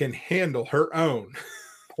girl can handle her own.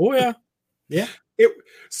 Oh, yeah. Yeah.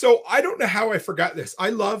 So I don't know how I forgot this. I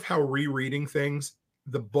love how rereading things,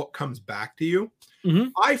 the book comes back to you. Mm-hmm.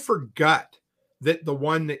 I forgot that the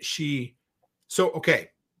one that okay,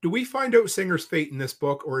 do we find out Singer's fate in this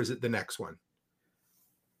book, or is it the next one?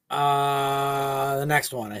 The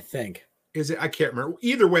next one, I think. Is it? I can't remember.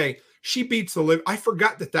 Either way, she beats the live. I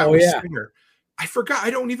forgot that was Singer. I forgot. I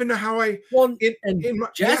don't even know how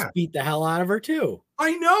Jess beat the hell out of her too.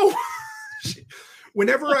 I know.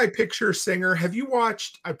 Whenever I picture Singer, have you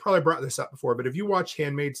watched, I probably brought this up before, but have you watched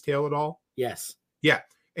Handmaid's Tale at all? Yes. Yeah.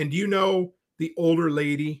 And do you know the older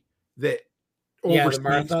lady that oversees? The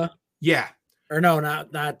Martha? Yeah. Or no,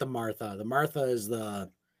 not the Martha. The Martha is the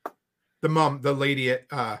mom, the lady at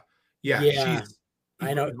she's,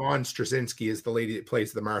 I know. Yvonne Straczynski is the lady that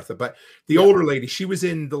plays the Martha, but the older lady, she was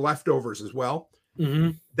in The Leftovers as well.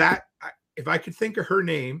 Mm-hmm. That, if I could think of her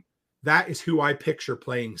name, that is who I picture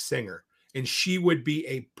playing Singer. And she would be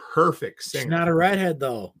a perfect singer. She's not a redhead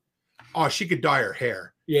though. Oh, she could dye her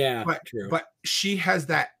hair. Yeah, true. But she has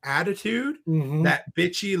that attitude, that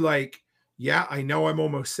bitchy, like, yeah, I know I'm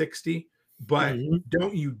almost 60, but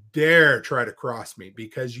don't you dare try to cross me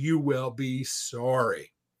because you will be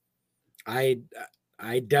sorry. I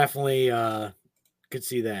definitely could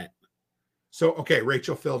see that. So, okay,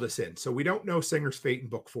 Rachel filled us in. So we don't know Singer's fate in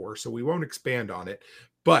book 4, so we won't expand on it.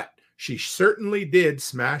 But she certainly did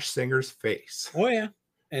smash Singer's face. Oh, yeah.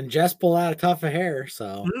 And Jess pulled out a tuft of hair,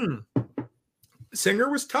 so. Singer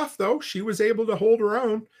was tough, though. She was able to hold her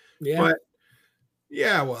own. Yeah. But,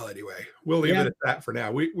 yeah, well, anyway, we'll leave it at that for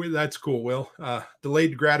now. We that's cool, Will.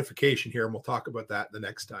 Delayed gratification here, and we'll talk about that the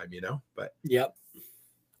next time, But yep.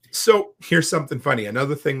 So here's something funny.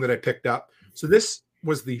 Another thing that I picked up. So this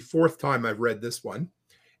was the 4th time I've read this one.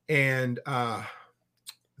 And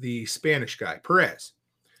the Spanish guy, Perez.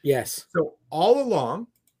 Yes. So all along,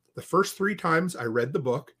 the first 3 times I read the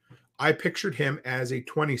book, I pictured him as a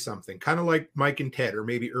 20-something, kind of like Mike and Ted, or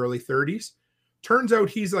maybe early 30s. Turns out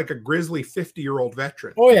he's like a grizzly 50-year-old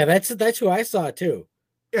veteran. Oh, yeah, that's who I saw too.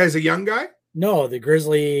 As a young guy? No, the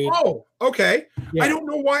grizzly. Oh, okay. Yeah. I don't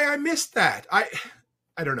know why I missed that. I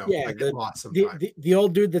don't know. Yeah, I get lost sometimes. The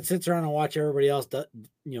old dude that sits around and watch everybody else do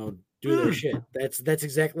their shit. That's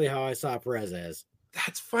exactly how I saw Perez as.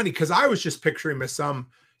 That's funny because I was just picturing him as some,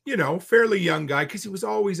 fairly young guy because he was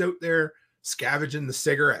always out there scavenging the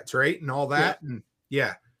cigarettes, right? And all that. Yeah.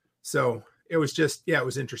 And so it was just, it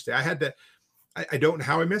was interesting. I don't know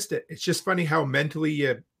how I missed it. It's just funny how mentally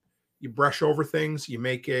you brush over things. You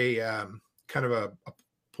make a kind of a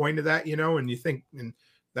point of that, and you think, and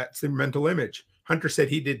that's the mental image. Hunter said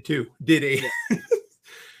he did too.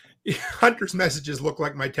 Hunter's messages look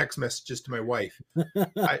like my text messages to my wife.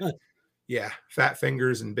 Fat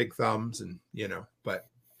fingers and big thumbs and, but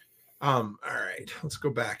all right, let's go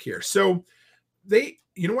back here. So we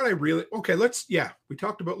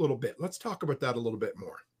talked about a little bit. Let's talk about that a little bit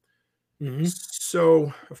more. Mm-hmm.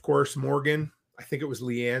 So of course, Morgan, I think it was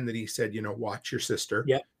Leanne that he said, watch your sister.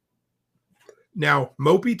 Yeah. Now,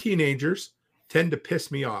 mopey teenagers tend to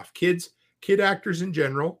piss me off. Kid actors in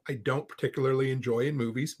general, I don't particularly enjoy in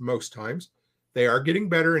movies most times. They are getting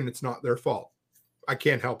better and it's not their fault. I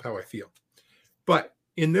can't help how I feel. But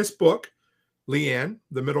in this book, Leanne,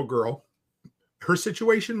 the middle girl, her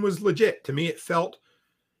situation was legit. To me, it felt,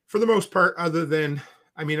 for the most part, other than,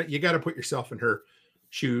 you got to put yourself in her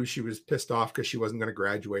shoes. She was pissed off because she wasn't going to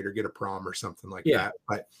graduate or get a prom or something like that.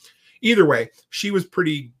 But either way, she was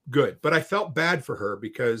pretty good. But I felt bad for her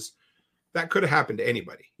because that could have happened to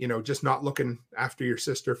anybody, just not looking after your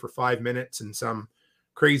sister for 5 minutes and some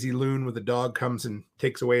crazy loon with a dog comes and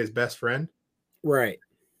takes away his best friend. Right.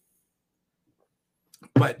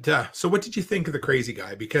 But so what did you think of the crazy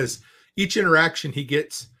guy? Because each interaction he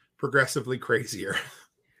gets progressively crazier.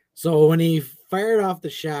 So when he fired off the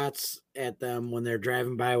shots at them when they're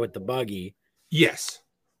driving by with the buggy, Yes.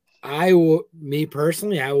 me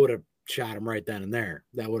personally, I would have shot him right then and there.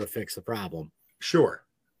 That would have fixed the problem. Sure.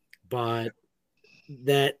 But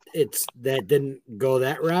that didn't go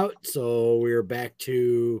that route. So we were back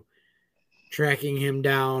to tracking him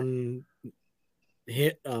down,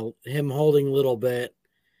 him holding Little Bit.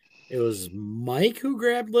 It was Mike who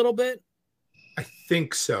grabbed Little Bit. I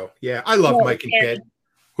think so. Yeah. I love No, Mike and Danny. Kid.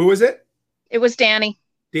 Who was it? It was Danny.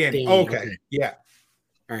 Danny. Danny, Okay. okay. Yeah.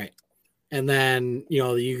 All right. And then,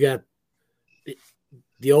 you got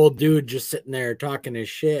the old dude just sitting there talking his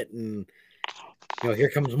shit. And, here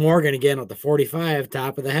comes Morgan again with the 45,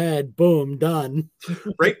 top of the head. Boom, done.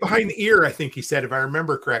 Right behind the ear, I think he said, if I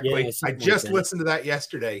remember correctly. Yeah, I something just like that. listened to that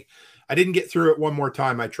yesterday. I didn't get through it one more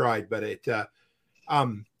time. I tried, but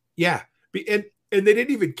yeah. And they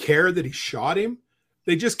didn't even care that he shot him.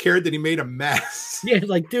 They just cared that he made a mess. Yeah, it's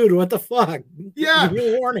like, dude, what the fuck? Yeah. Give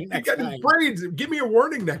me a warning He next got time. his brains. Give me a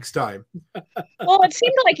warning next time. Well, it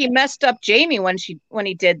seemed like he messed up Jamie when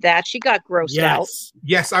he did that. She got grossed out.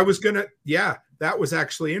 Yes, I was gonna. Yeah, that was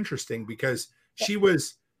actually interesting because she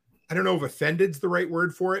was. I don't know if offended's the right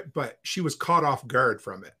word for it, but she was caught off guard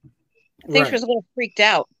from it. I think she was a little freaked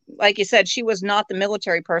out. Like you said, she was not the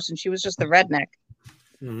military person. She was just the redneck.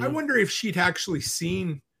 Mm-hmm. I wonder if she'd actually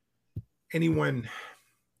seen anyone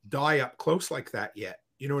die up close like that yet.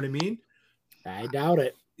 You know what I mean? I doubt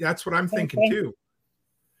it. That's what I'm thinking too.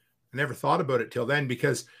 I never thought about it till then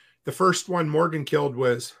because the first one Morgan killed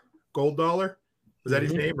was Gold Dollar. Was that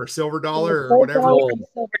his name, or Silver Dollar, or whatever?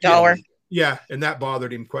 Silver Dollar. Yeah, and that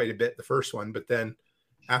bothered him quite a bit, the first one. But then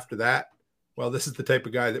after that, well, this is the type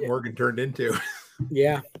of guy that Morgan turned into.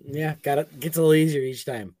 Yeah, gets a little easier each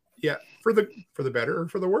time. Yeah, for the better or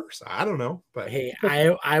for the worse, I don't know. But hey,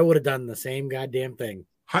 I would have done the same goddamn thing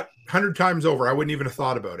 100 times over. I wouldn't even have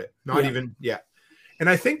thought about it. Not even. And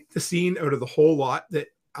I think the scene out of the whole lot that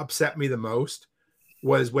upset me the most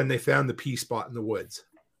was when they found the pee spot in the woods.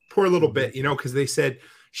 Poor little bit, because they said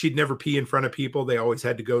she'd never pee in front of people. They always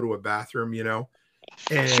had to go to a bathroom,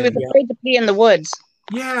 And she was afraid to pee in the woods.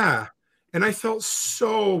 Yeah. And I felt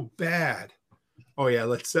so bad. Oh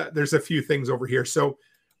yeah. There's a few things over here. So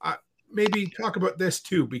maybe talk about this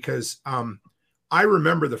too, because I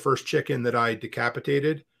remember the first chicken that I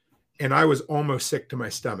decapitated and I was almost sick to my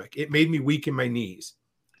stomach. It made me weak in my knees.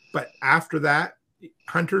 But after that,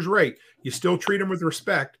 Hunter's right. You still treat them with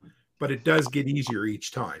respect, but it does get easier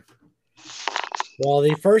each time. Well,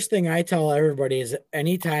 the first thing I tell everybody is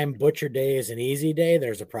anytime butcher day is an easy day,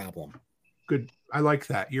 there's a problem. Good. I like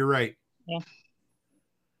that. You're right. Yeah.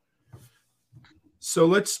 So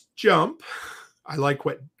let's jump. I like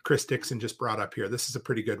what Chris Dixon just brought up here. This is a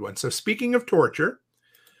pretty good one. So speaking of torture,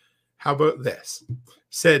 how about this?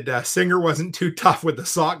 Said Singer wasn't too tough with the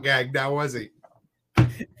sock gag now, was he?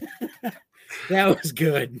 That was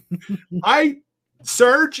good.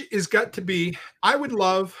 Serge is got to be, I would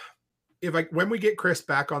love when we get Chris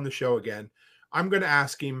back on the show again, I'm going to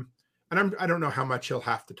ask him, and I don't know how much he'll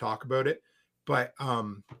have to talk about it, but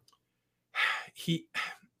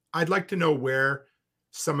I'd like to know where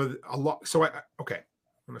I'm going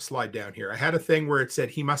to slide down here. I had a thing where it said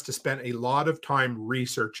he must have spent a lot of time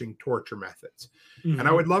researching torture methods. Mm-hmm. And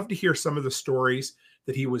I would love to hear some of the stories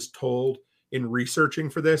that he was told in researching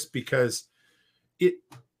for this, because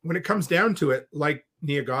when it comes down to it, like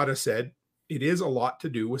Niagata said, it is a lot to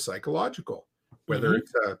do with psychological, whether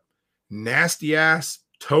it's a nasty ass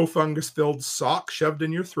toe fungus filled sock shoved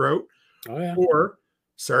in your throat, or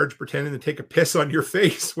Sarge pretending to take a piss on your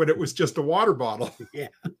face when it was just a water bottle. Yeah.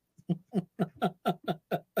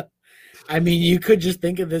 I mean, you could just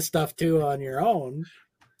think of this stuff too on your own.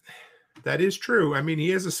 That is true. I mean,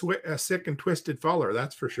 he is a sick and twisted feller,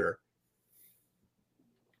 that's for sure.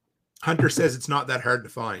 Hunter says it's not that hard to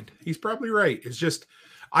find. He's probably right. It's just,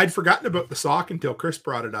 I'd forgotten about the sock until Chris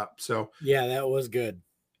brought it up. So yeah, that was good.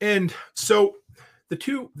 And so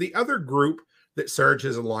the other group that Sarge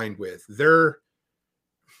is aligned with, are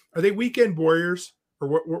they weekend warriors, or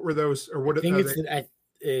what were those, or what? Is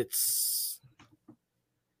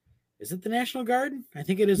it the National Guard? I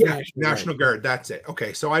think it is. Yeah, the National Guard. That's it.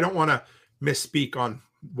 Okay, so I don't want to misspeak on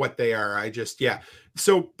what they are. I just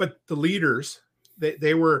So, but the leaders,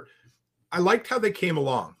 they were. I liked how they came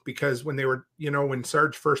along, because when they were, when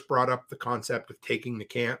Sarge first brought up the concept of taking the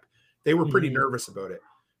camp, they were pretty nervous about it.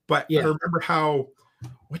 But I remember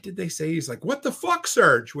what did they say? He's like, "What the fuck,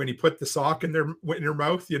 Sarge?" When he put the sock in their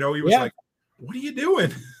mouth, he was like, "What are you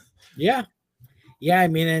doing?" Yeah. I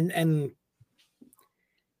mean, and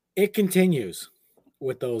it continues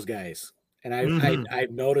with those guys, and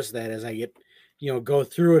I've noticed that as I get, go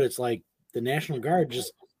through it. It's like the National Guard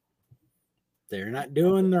just they're not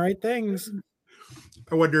doing the right things.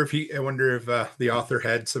 I wonder if the author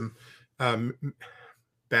had some um,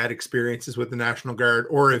 bad experiences with the National Guard,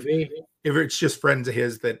 or if it's just friends of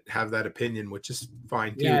his that have that opinion, which is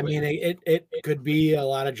fine too. Yeah, I mean, it could be a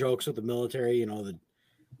lot of jokes with the military, you know, the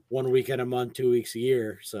 1 weekend a month, 2 weeks a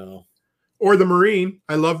year. So, or the Marine.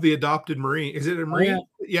 I love the adopted Marine. Is it a Marine? Oh,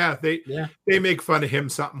 yeah. They make fun of him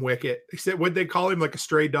something wicked. They said, would they call him like a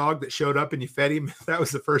stray dog that showed up and you fed him? That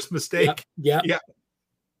was the first mistake. Yeah.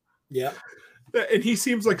 And he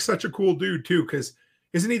seems like such a cool dude too, because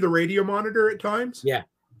isn't he the radio monitor at times? Yeah.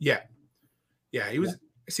 He was.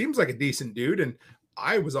 Seems like a decent dude, and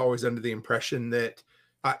I was always under the impression that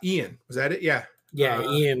Ian, was that it? Yeah,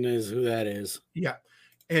 Ian is who that is. Yeah,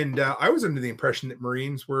 and I was under the impression that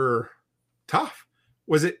Marines were tough.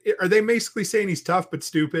 Was it? Are they basically saying he's tough but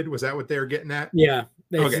stupid? Was that what they were getting at? Yeah,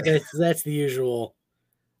 that's the usual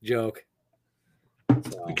joke.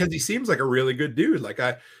 So. Because he seems like a really good dude. Like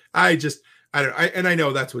I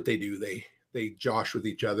know that's what they do. They josh with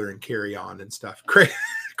each other and carry on and stuff.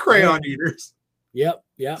 Crayon eaters. Yep.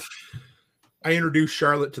 I introduced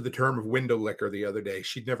Charlotte to the term of window licker the other day.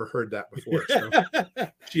 She'd never heard that before, so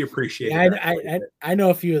she appreciated it. I know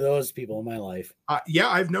a few of those people in my life. Yeah,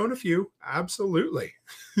 I've known a few. Absolutely.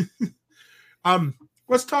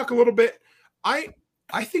 Let's talk a little bit. I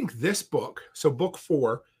think this book, so book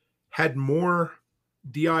 4, had more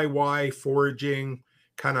DIY foraging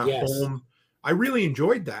kind of home. I really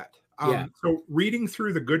enjoyed that. So reading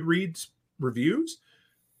through the Goodreads reviews,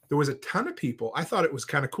 there was a ton of people. I thought it was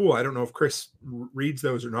kind of cool. I don't know if Chris reads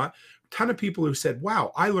those or not. A ton of people who said,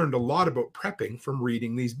 wow, I learned a lot about prepping from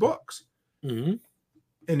reading these books. Mm-hmm.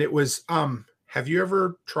 And it was, have you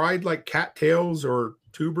ever tried like cattails or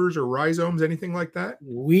tubers or rhizomes, anything like that?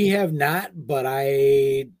 We have not, but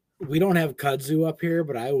we don't have kudzu up here,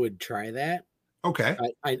 but I would try that. Okay.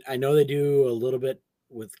 I know they do a little bit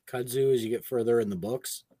with kudzu as you get further in the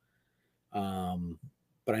books.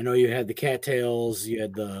 But I know you had the cattails, you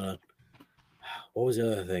had what was the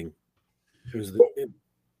other thing? It was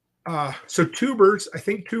so tubers, I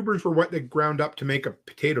think tubers were what they ground up to make a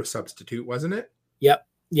potato substitute, wasn't it? Yep.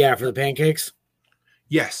 Yeah, for the pancakes.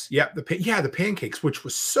 Yes. Yeah. The pancakes, which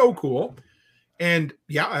was so cool. And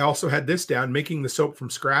yeah, I also had this down, making the soap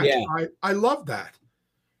from scratch. Yeah. I love that.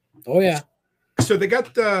 Oh yeah. So they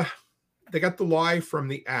got the lye from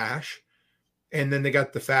the ash, and then they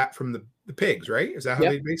got the fat from the pigs, right? Is that how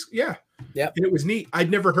they basically? Yeah. Yeah. And it was neat. I'd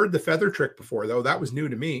never heard the feather trick before, though. That was new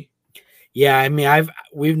to me. Yeah, I mean,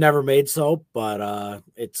 we've never made soap, but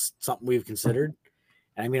it's something we've considered.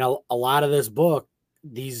 And I mean, a lot of this book,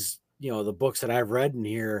 these, the books that I've read in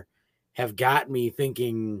here have got me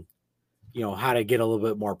thinking, how to get a little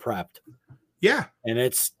bit more prepped. Yeah. And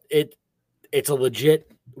it's a legit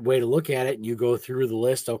way to look at it. And you go through the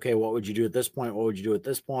list. Okay, what would you do at this point? What would you do at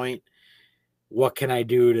this point? What can I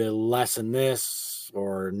do to lessen this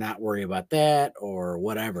or not worry about that or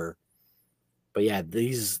whatever? But yeah,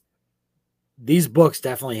 these books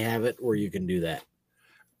definitely have it where you can do that.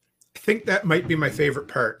 I think that might be my favorite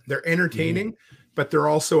part. They're entertaining, but they're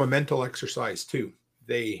also a mental exercise too.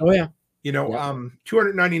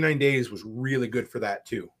 299 days was really good for that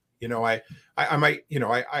too. I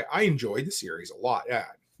enjoyed the series a lot. Yeah.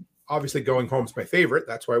 Obviously Going Home's my favorite.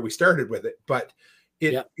 That's why we started with it, but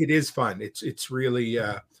it is fun. It's really,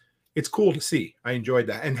 it's cool to see. I enjoyed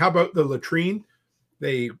that. And how about the latrine?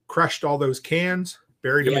 They crushed all those cans,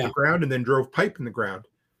 buried them in the ground, and then drove pipe in the ground.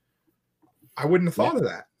 I wouldn't have thought of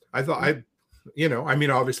that. I thought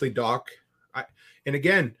obviously and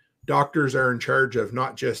again, doctors are in charge of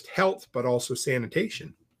not just health, but also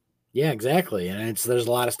sanitation. Yeah, exactly. And there's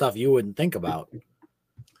a lot of stuff you wouldn't think about.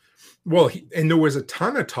 Well, and there was a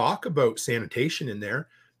ton of talk about sanitation in there,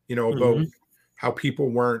 about how people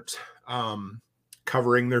weren't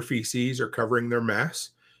covering their feces or covering their mess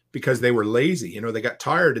because they were lazy. They got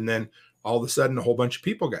tired, and then all of a sudden a whole bunch of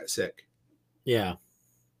people got sick. Yeah.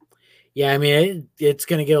 Yeah, I mean, it's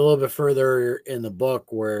going to get a little bit further in the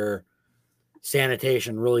book where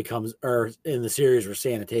sanitation really comes, or in the series where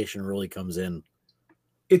sanitation really comes in.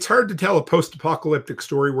 It's hard to tell a post-apocalyptic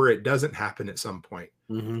story where it doesn't happen at some point.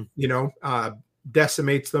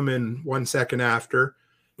 Decimates them in 1 second after.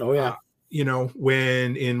 Oh, yeah.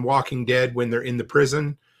 When in Walking Dead, when they're in the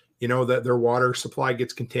prison, that their water supply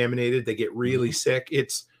gets contaminated, they get really sick.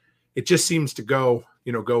 It just seems to go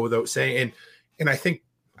without saying. And I think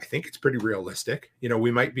it's pretty realistic.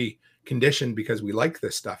 We might be conditioned because we like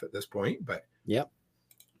this stuff at this point, but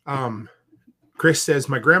Chris says,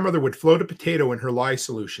 my grandmother would float a potato in her lye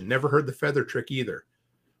solution. Never heard the feather trick either.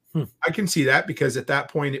 I can see that because at that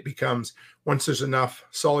point it becomes, once there's enough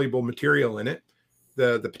soluble material in it,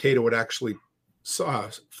 the potato would actually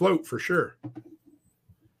float for sure.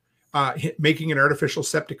 Making an artificial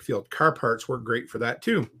septic field. Car parts work great for that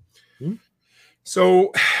too. Hmm.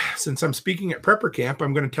 So since I'm speaking at Prepper Camp,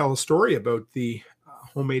 I'm going to tell a story about the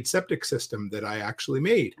homemade septic system that I actually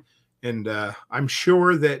made. And I'm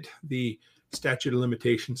sure that the statute of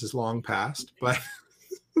limitations is long past, but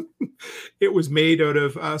it was made out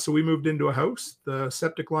of, so we moved into a house. The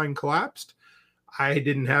septic line collapsed. I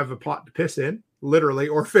didn't have a pot to piss in, literally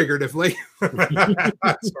or figuratively.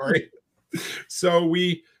 Sorry. So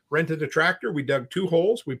we rented a tractor. We dug 2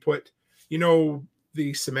 holes. We put,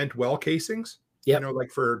 the cement well casings,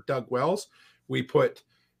 like for dug wells. We put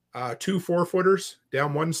 2 4-footers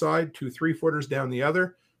down one side, 2 3-footers down the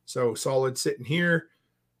other. So solid sitting here.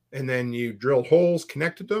 And then you drilled holes,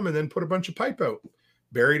 connected them, and then put a bunch of pipe out.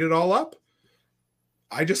 Buried it all up.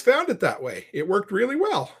 I just found it that way. It worked really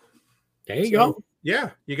well. There you go. Yeah,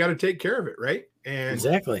 you got to take care of it, right? And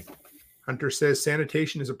exactly. Hunter says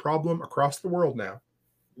sanitation is a problem across the world now.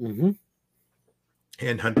 Mm-hmm.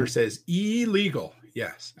 And Hunter says illegal.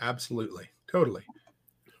 Yes, absolutely. Totally.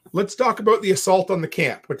 Let's talk about the assault on the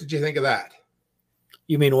camp. What did you think of that?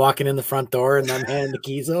 You mean walking in the front door and then handing the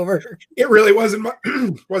keys over? It really wasn't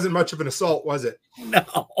much of an assault, was it?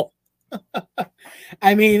 No.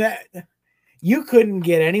 I mean, you couldn't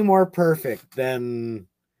get any more perfect than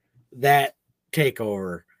that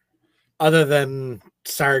takeover, other than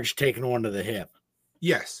Sarge taking one to the hip.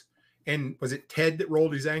 Yes. And was it Ted that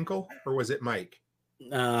rolled his ankle, or was it Mike?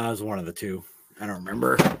 It was one of the two. I don't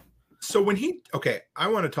remember. So I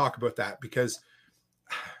want to talk about that because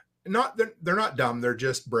they're not dumb. They're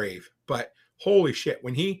just brave. But holy shit,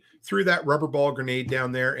 when he threw that rubber ball grenade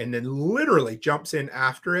down there and then literally jumps in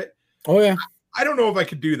after it. Oh yeah. I don't know if I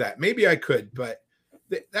could do that. Maybe I could, but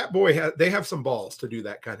that boy, they have some balls to do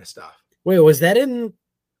that kind of stuff. Wait, was that in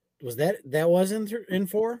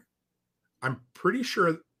 4? I'm pretty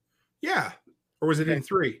sure. Yeah. Or was it in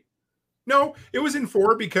 3? No, it was in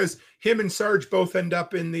 4 because him and Sarge both end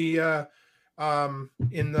up in the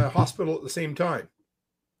hospital at the same time.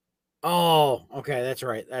 Oh, okay. That's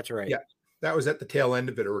right. Yeah. That was at the tail end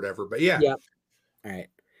of it or whatever. But yeah. Yep. All right.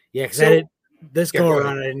 Yeah. Cause go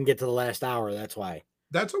around, I didn't get to the last hour. That's why.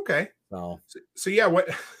 That's okay. So yeah,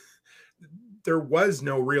 there was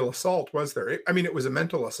no real assault, was there? It was a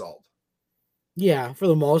mental assault. Yeah, for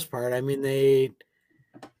the most part. I mean, they,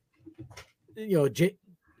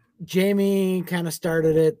 Jamie kind of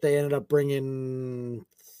started it. They ended up bringing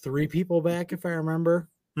 3 people back, if I remember.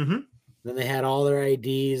 Mm-hmm. Then they had all their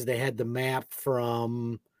IDs. They had the map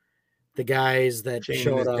from the guys that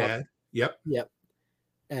showed up. Dad. Yep.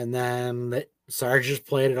 And then Sarge just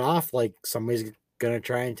played it off like somebody's going to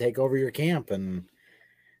try and take over your camp. And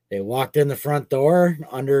they walked in the front door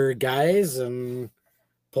under guys and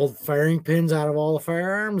pulled firing pins out of all the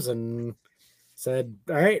firearms and said,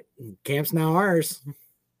 all right, camp's now ours.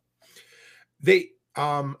 They,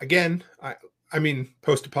 again,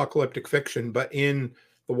 post-apocalyptic fiction, but in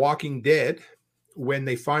The Walking Dead, when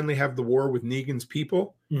they finally have the war with Negan's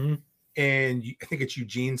people, mm-hmm. and I think it's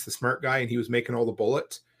Eugene's the smart guy, and he was making all the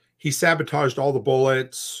bullets. He sabotaged all the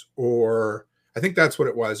bullets, or I think that's what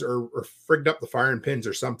it was, or frigged up the firing pins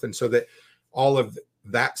or something, so that all of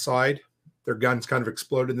that side, their guns kind of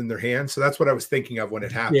exploded in their hands. So that's what I was thinking of when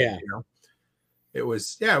it happened. Yeah. It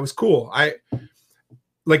was cool.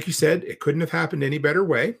 Like you said, it couldn't have happened any better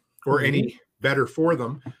way or mm-hmm. any better for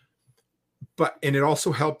them. And it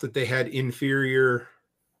also helped that they had inferior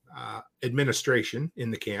administration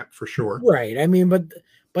in the camp for sure. Right. I mean,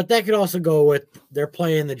 but that could also go with they're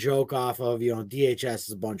playing the joke off of, DHS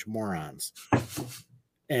is a bunch of morons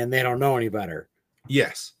and they don't know any better.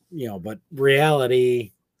 Yes. But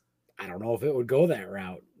reality, I don't know if it would go that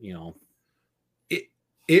route,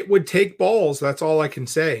 It would take balls. That's all I can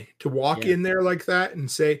say, to walk in there like that and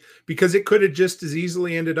say, because it could have just as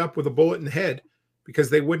easily ended up with a bullet in the head, because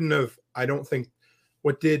they wouldn't have, I don't think,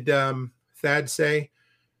 what did Thad say?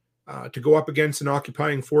 To go up against an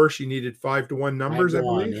occupying force, you needed 5-to-1 numbers, 5-to-1,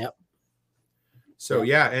 I believe. Yep. So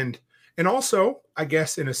yeah, and also, I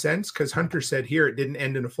guess in a sense, because Hunter said here it didn't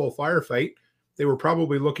end in a full firefight, they were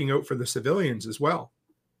probably looking out for the civilians as well.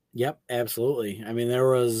 Yep, absolutely. I mean, there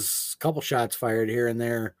was a couple shots fired here and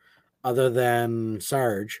there, other than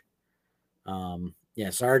Sarge.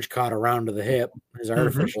 Sarge caught a round to the hip, his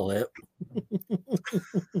artificial hip.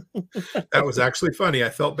 That was actually funny. I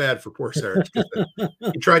felt bad for poor Sarge.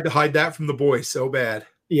 He tried to hide that from the boys so bad.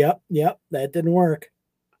 Yep, that didn't work.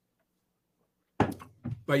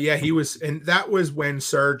 But yeah, and that was when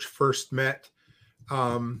Sarge first met.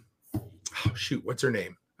 What's her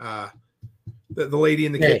name? The lady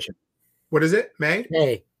in the kitchen. What is it? May?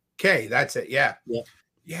 Hey. Kay, that's it. Yeah. Yep.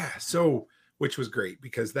 Yeah. So which was great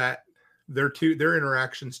because their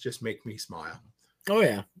interactions just make me smile. Oh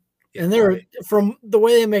yeah. Yeah, And they're from the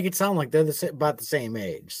way they make it sound like they're about the same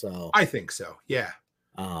age. So I think so. Yeah.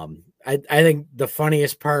 I think the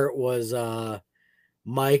funniest part was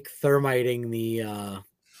Mike thermiting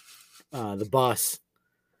the bus.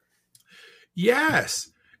 Yes.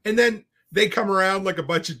 And then they come around like a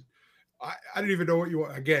bunch of, I don't even know what you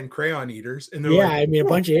want. Again, crayon eaters. And they're like, I mean, a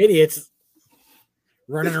bunch of idiots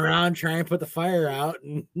running around trying to put the fire out,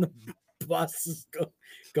 and the bus is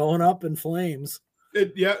going up in flames.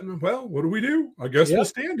 Well, what do we do? I guess we'll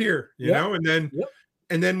stand here, you know?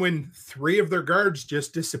 And then when 3 of their guards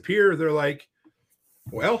just disappear, they're like,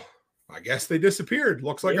 well, I guess they disappeared.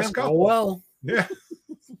 Looks like a scuffle. Oh, well. Yeah.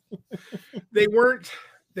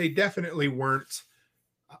 They definitely weren't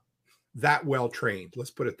that well trained.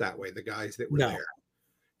 Let's put it that way. The guys that were there,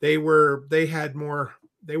 they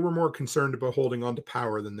were more concerned about holding on to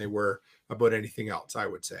power than they were about anything else, I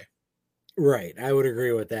would say. Right. I would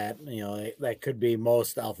agree with that. You know, that could be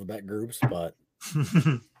most alphabet groups, but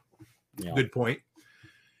good point.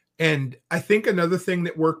 And I think another thing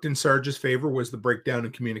that worked in Sarge's favor was the breakdown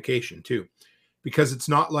in communication too, because it's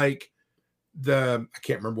not like I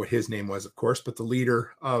can't remember what his name was, of course, but the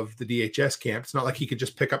leader of the DHS camp, it's not like he could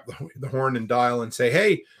just pick up the horn and dial and say,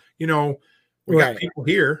 hey, we got people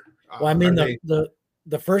here. Well, I mean,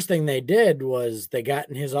 the first thing they did was they got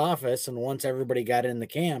in his office, and once everybody got in the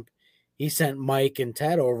camp, he sent Mike and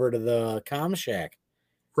Ted over to the comm shack.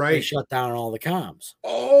 Right. They shut down all the comms.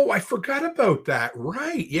 Oh, I forgot about that.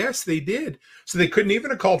 Right. Yes, they did. So they couldn't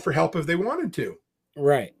even have called for help if they wanted to.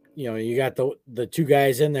 Right. You got the 2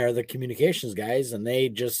 guys in there, the communications guys, and they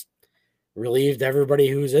just relieved everybody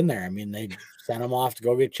who's in there. I mean, they sent them off to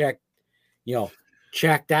go get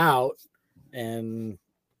checked out, and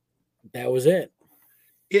that was it.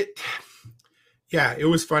 It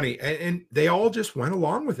was funny. And they all just went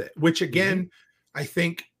along with it, which again, I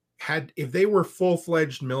think if they were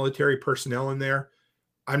full-fledged military personnel in there,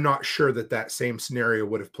 I'm not sure that same scenario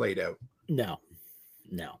would have played out. No.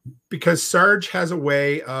 Because Sarge has a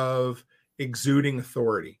way of exuding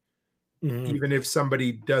authority. Even if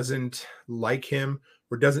somebody doesn't like him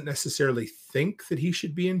or doesn't necessarily think that he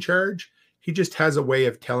should be in charge, he just has a way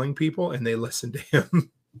of telling people and they listen to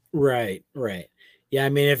him. Right. Yeah, I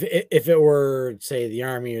mean, if it were, say, the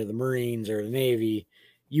Army or the Marines or the Navy,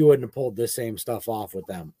 you wouldn't have pulled the same stuff off with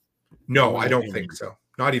them. No, I don't think so.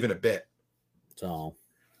 Not even a bit. So,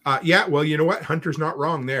 well, you know what? Hunter's not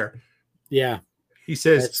wrong there. Yeah. He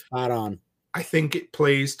says, that's spot on. I think it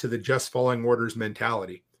plays to the just following orders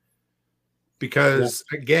mentality. Because,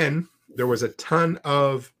 again, there was a ton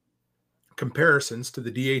of comparisons to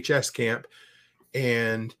the DHS camp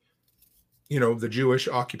and, the Jewish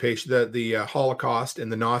occupation, the Holocaust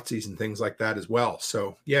and the Nazis and things like that as well.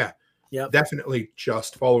 So, definitely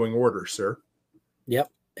just following orders, sir.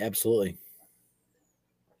 Yep, absolutely.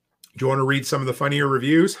 Do you want to read some of the funnier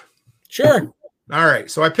reviews? Sure. All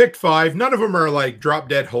right. So I picked 5. None of them are like drop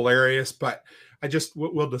dead hilarious, but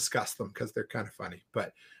we'll discuss them because they're kind of funny.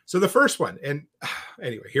 But so the first one, and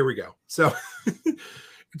anyway, here we go. So it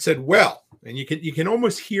said, well, and you can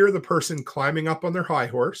almost hear the person climbing up on their high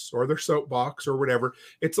horse or their soapbox or whatever.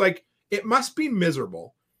 It's like, it must be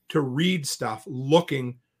miserable to read stuff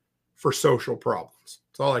looking for social problems.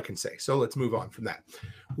 That's all I can say. So let's move on from that.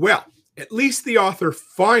 Well, at least the author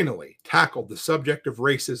finally tackled the subject of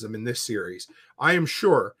racism in this series. I am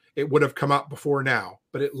sure it would have come up before now,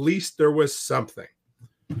 but at least there was something.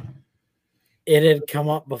 It had come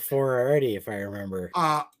up before already, if I remember.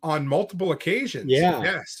 On multiple occasions. Yeah.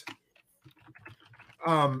 Yes.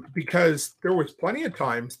 Because there was plenty of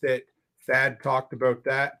times that Thad talked about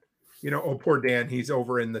that. Oh, poor Dan, he's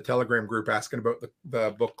over in the Telegram group asking about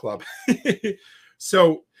the book club.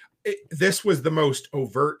 So this was the most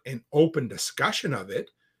overt and open discussion of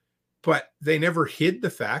it, but they never hid the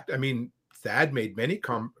fact. I mean, Thad made many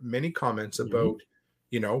comments about,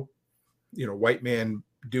 white man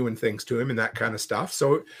doing things to him and that kind of stuff.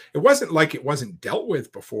 So it wasn't like it wasn't dealt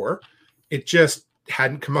with before. It just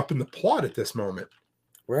hadn't come up in the plot at this moment.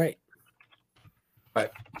 Right.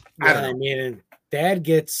 But I mean, Dad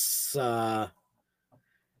gets a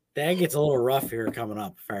little rough here coming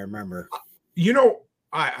up, if I remember.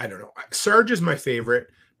 I don't know. Sarge is my favorite,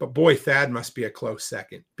 but boy, Thad must be a close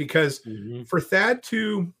second because for Thad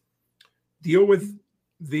to deal with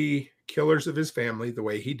the killers of his family the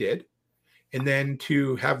way he did, and then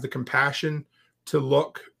to have the compassion to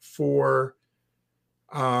look for,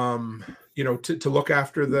 to look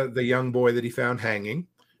after the young boy that he found hanging,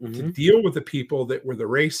 to deal with the people that were the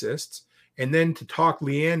racists, and then to talk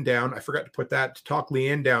Leanne down. I forgot to put that, to talk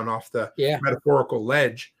Leanne down off the metaphorical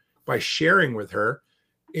ledge by sharing with her,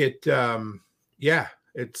 he's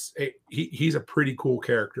a pretty cool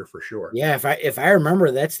character for sure. Yeah, if I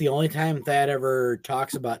remember, that's the only time Thad ever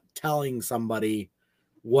talks about telling somebody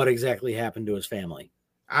what exactly happened to his family.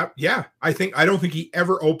 I don't think he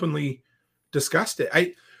ever openly discussed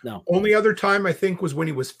it. No. Only other time I think was when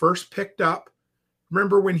he was first picked up.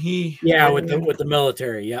 Remember when he? Yeah, with the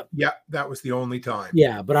military. Yep. Yeah, that was the only time.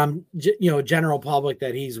 Yeah, but I'm general public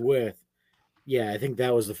that he's with. Yeah, I think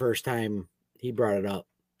that was the first time he brought it up.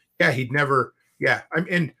 Yeah, he'd never. Yeah,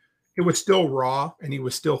 and it was still raw, and he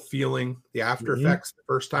was still feeling the after effects the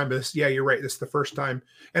first time. But you're right. This is the first time,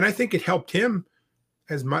 and I think it helped him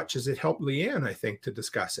as much as it helped Leanne, I think, to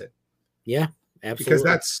discuss it. Yeah, absolutely. Because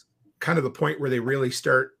that's kind of the point where they really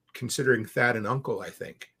start considering Thad an uncle, I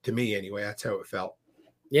think. To me, anyway, that's how it felt.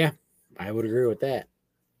 Yeah, I would agree with that.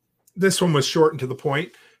 This one was short and to the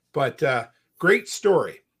point, but great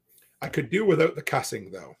story. I could do without the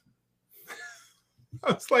cussing, though.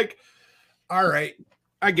 I was like, all right,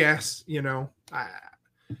 I guess,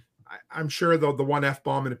 I'm sure, though, the one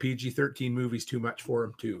F-bomb in a PG-13 movie is too much for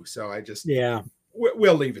him, too. So I just... Yeah.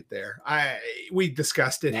 We'll leave it there. We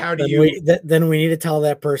discussed it. How do you? Then we need to tell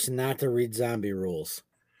that person not to read zombie rules.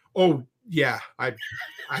 Oh yeah, I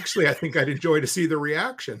think I'd enjoy to see the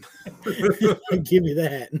reaction. Give me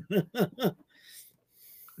that.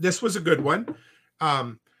 This was a good one.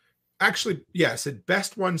 Actually, yes,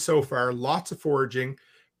 best one so far. Lots of foraging.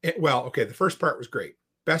 The first part was great.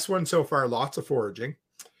 Best one so far. Lots of foraging,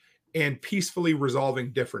 and peacefully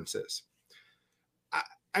resolving differences.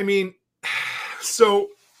 I mean. So,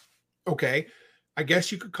 okay, I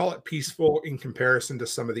guess you could call it peaceful in comparison to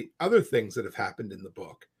some of the other things that have happened in the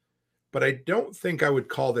book, but I don't think I would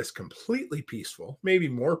call this completely peaceful. Maybe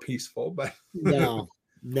more peaceful, but no.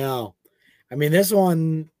 I mean, this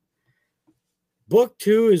one, book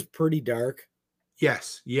 2 is pretty dark.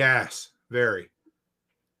 Yes, very.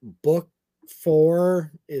 Book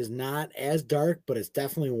 4 is not as dark, but it's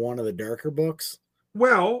definitely one of the darker books.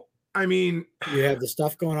 Well, I mean, you have the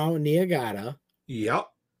stuff going on with Niagata. Yep.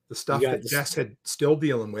 The stuff that Jess had still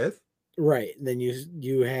dealing with. Right. Then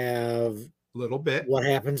you have a little bit what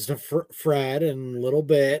happens to Fred and a little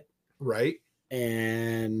bit. Right.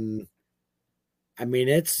 And I mean,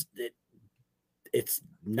 it's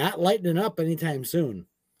not lightening up anytime soon.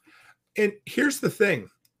 And here's the thing.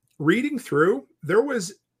 Reading through, there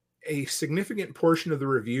was a significant portion of the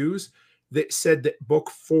reviews that said that book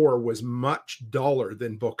 4 was much duller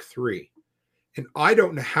than book 3. And I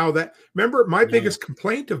don't know how that. Remember, my biggest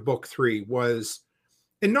complaint of book 3 was,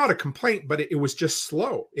 and not a complaint, but it was just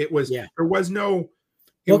slow. It was, there was no.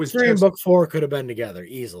 Book 3 and book 4 could have been together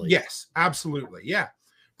easily. Yes, absolutely. Yeah.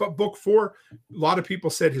 But book 4, a lot of people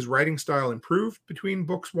said his writing style improved between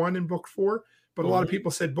books 1 and book 4. But a lot of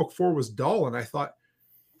people said book 4 was dull. And I thought,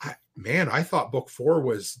 I thought book 4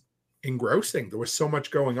 was engrossing. There was so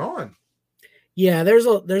much going on. Yeah, there's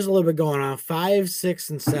a little bit going on. 5, 6,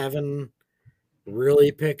 and 7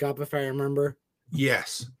 really pick up, if I remember.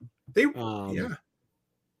 Yes. They yeah.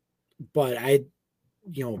 But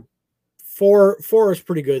 4 is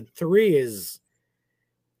pretty good. 3 is,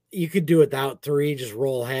 you could do without 3, just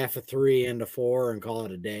roll half of 3 into 4 and call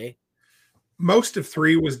it a day. Most of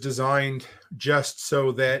 3 was designed just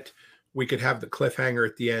so that we could have the cliffhanger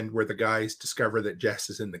at the end where the guys discover that Jess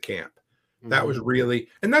is in the camp. That was really,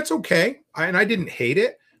 and that's okay. I didn't hate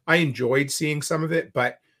it. I enjoyed seeing some of it,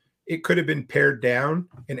 but it could have been pared down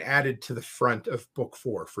and added to the front of book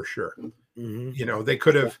 4 for sure. They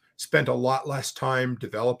could have spent a lot less time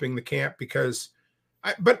developing the camp because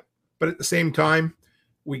but at the same time,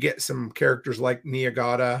 we get some characters like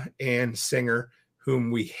Niagata and Singer, whom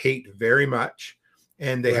we hate very much,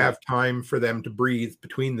 and they have time for them to breathe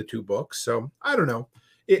between the 2 books. So I don't know.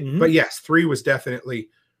 But yes, 3 was definitely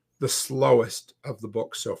the slowest of the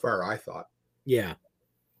books so far, I thought. Yeah.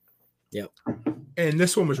 Yep. And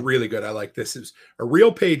this one was really good. I like this. It's a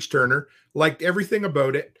real page turner. Liked everything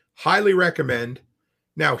about it. Highly recommend.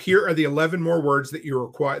 Now, here are the 11 more words that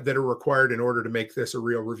that are required in order to make this a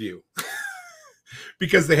real review.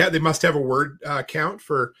 Because they must have a word count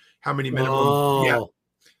for how many minimum. Oh. Yeah.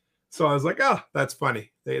 So I was like, that's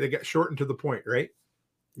funny. They got short and to the point, right?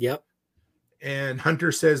 Yep. And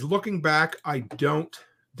Hunter says, looking back, I don't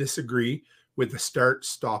disagree with the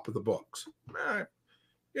stop of the books.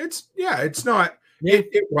 It's not. Yeah.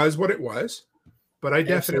 It was what it was, but I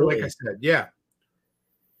definitely, like I said, yeah.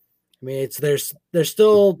 I mean,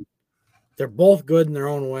 they're both good in their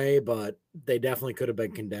own way, but they definitely could have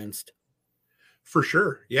been condensed. For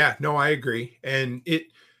sure. Yeah, no, I agree. And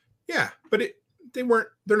they're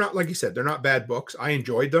not, like you said, they're not bad books. I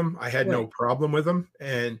enjoyed them. I had no problem with them.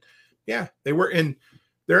 And yeah, they were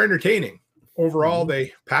they're entertaining. Overall,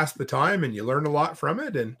 they pass the time and you learn a lot from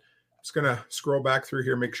it. And I'm just going to scroll back through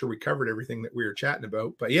here, make sure we covered everything that we were chatting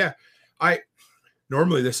about. But yeah,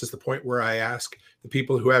 normally this is the point where I ask the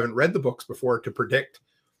people who haven't read the books before to predict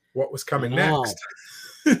what was coming next.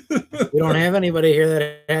 We don't have anybody here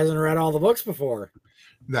that hasn't read all the books before.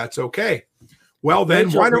 That's okay. Well, then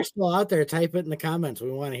Rachel, why don't you're still out there? Type it in the comments.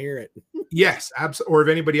 We want to hear it. Yes, absolutely. Or if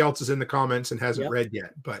anybody else is in the comments and hasn't read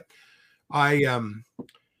yet. But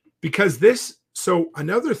because so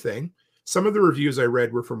another thing, some of the reviews I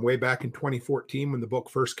read were from way back in 2014 when the book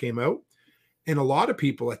first came out. And a lot of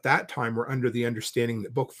people at that time were under the understanding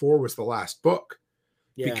that book 4 was the last book.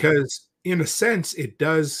 Yeah. Because in a sense, it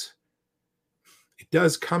does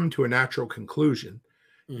come to a natural conclusion.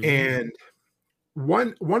 Mm-hmm. And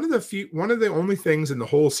one of the only things in the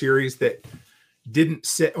whole series that didn't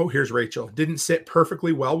sit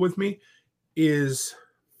perfectly well with me is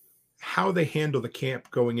how they handle the camp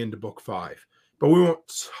going into book 5. But we won't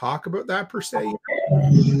talk about that per se.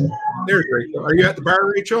 There's Rachel. Are you at the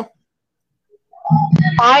bar, Rachel?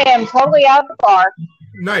 I am totally out of the bar.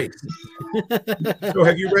 Nice. So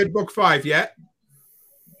have you read book 5 yet?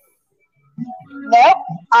 Nope.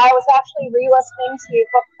 I was actually re-listening to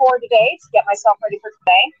book 4 today to get myself ready for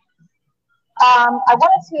today. I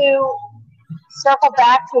wanted to circle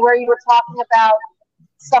back to where you were talking about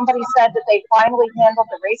somebody said that they finally handled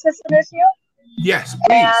the racism issue. Yes, please.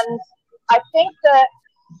 And I think that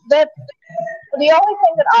the only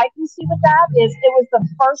thing that I can see with that is it was the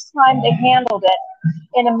first time they handled it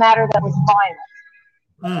in a matter that was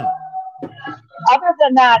violent. Other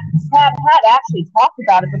than that, Ted had actually talked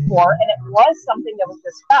about it before, and it was something that was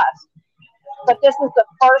discussed. But this was the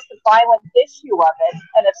first violent issue of it,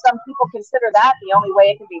 and if some people consider that the only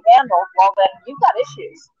way it can be handled, well, then you've got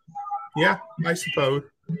issues. Yeah, I suppose.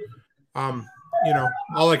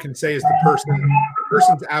 All I can say is the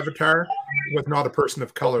person's avatar was not a person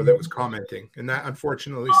of color that was commenting, and that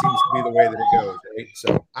unfortunately seems to be the way that it goes, right?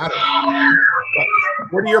 So I don't know.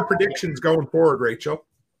 But what are your predictions going forward, Rachel?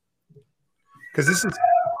 Because this is,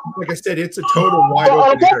 like I said, it's a total wide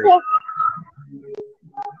open area.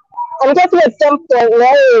 I'm guessing at some point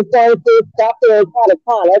Mary is going to stop doing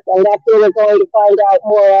catatonic, and that's where we're going to find out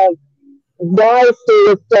more of why she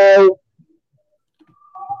is so.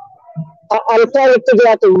 I'm trying to figure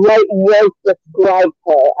out the right way to describe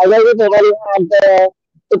her. I know we've already had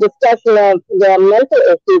the discussion of the mental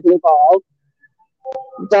issues involved,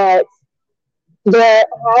 but there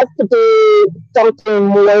has to be something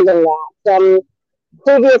more than that. Some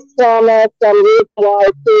previous trauma, some reason why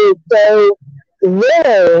she is so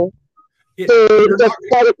willing to just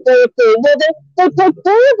try to say, well, they take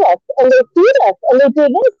care of us, and they feed us, and they do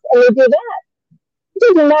this, and they do that. It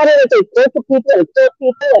doesn't matter if they torture people and kill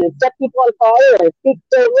people and set people on fire and shoot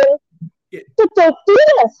children. But they feed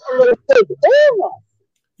us and they take care of us.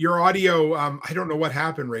 Your audio, I don't know what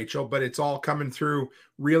happened, Rachel, but it's all coming through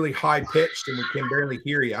really high pitched and we can barely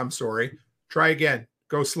hear you. I'm sorry. Try again.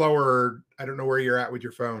 Go slower. I don't know where you're at with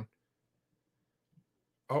your phone.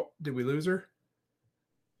 Oh, did we lose her?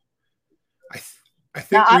 I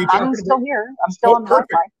think I'm still here. I'm still on the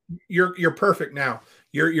Wi-Fi. You're perfect now.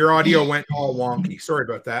 Your audio went all wonky. Sorry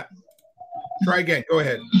about that. Try again. Go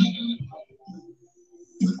ahead.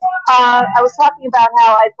 I was talking about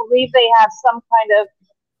how I believe they have some kind of.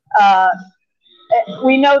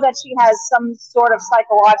 We know that she has some sort of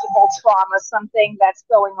psychological trauma, something that's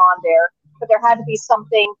going on there. But there had to be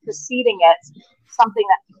something preceding it, something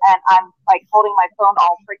that, and I'm like holding my phone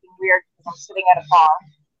all freaking weird because I'm sitting at a bar.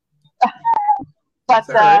 But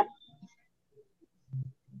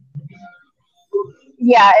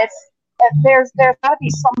yeah, there's got to be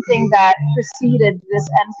something that preceded this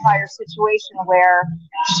entire situation where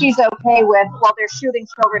she's okay with, well, they're shooting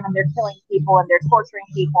children and they're killing people and they're torturing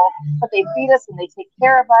people, but they feed us and they take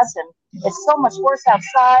care of us, and it's so much worse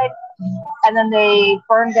outside. And then they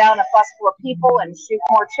burn down a bus full of people and shoot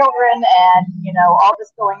more children, and all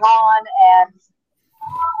this going on, and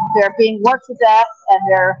they're being worked to death, and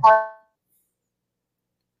they're.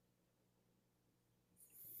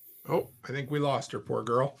 Oh, I think we lost her, poor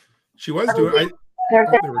girl. She was doing. There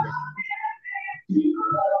we go.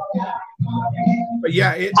 But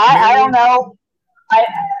yeah, I don't know.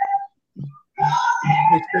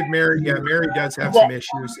 It's good, Mary. Yeah, Mary does have some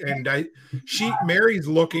issues, and Mary's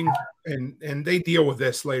looking, and they deal with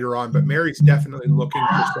this later on. But Mary's definitely looking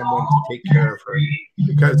for someone to take care of her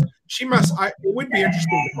because she must. It would be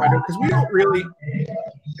interesting to find out because we don't really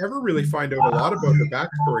ever really find out a lot about her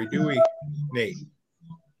backstory, do we, Nate?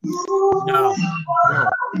 No,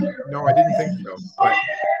 I didn't think so. But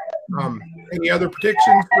any other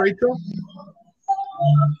predictions, Rachel?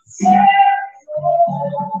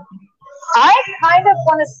 I kind of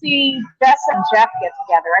want to see Jess and Jeff get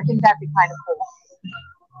together. I think that'd be kind of cool.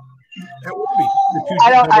 That would be.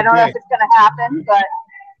 I don't know if it's going to happen, but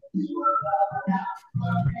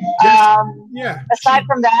aside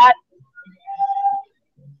from that,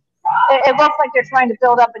 it looks like they're trying to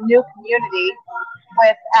build up a new community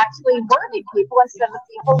with actually worthy people instead of the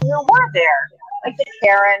people who were there, like the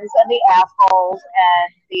Karens and the assholes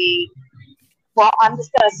and the, well, I'm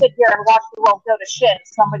just going to sit here and watch the world go to shit.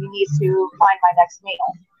 Somebody needs to find my next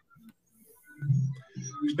meal.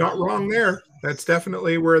 It's not wrong there. That's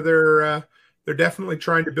definitely where they're definitely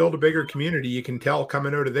trying to build a bigger community. You can tell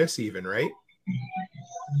coming out of this even, right?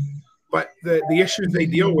 But the issues they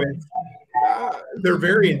deal with, they're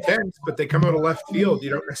very intense, but they come out of left field.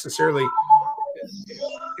 You don't necessarily,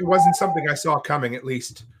 it wasn't something I saw coming, at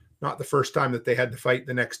least not the first time that they had to fight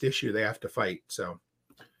the next issue they have to fight. So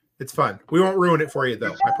it's fun. We won't ruin it for you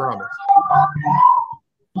though, I promise.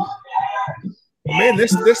 Well, man,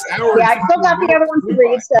 this hour. Yeah, I still got the other one to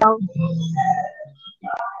read, so.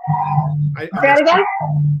 Say it again?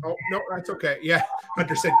 Oh, no, that's okay. Yeah,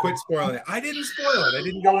 Hunter said quit spoiling it. I didn't spoil it. I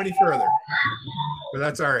didn't go any further. But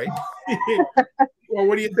that's all right. Well,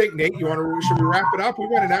 what do you think, Nate? Should we wrap it up? We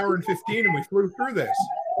went an hour and 15 and we flew through this.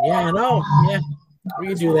 Yeah, I know. Yeah, we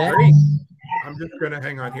can do that. Great. I'm just going to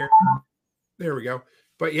hang on here. There we go.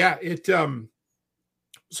 But yeah,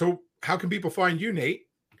 so how can people find you, Nate?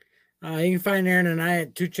 You can find Aaron and I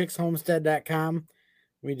at twochickshomestead.com.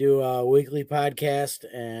 We do a weekly podcast,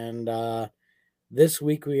 and this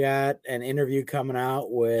week we got an interview coming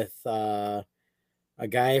out with a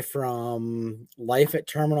guy from Life at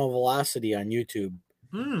Terminal Velocity on YouTube.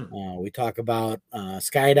 We talk about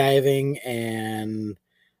skydiving and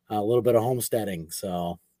a little bit of homesteading.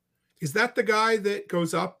 So, is that the guy that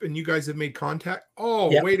goes up and you guys have made contact?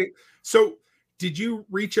 Oh, yep. Wait. So, did you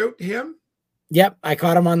reach out to him? Yep, I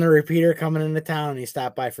caught him on the repeater coming into town, and he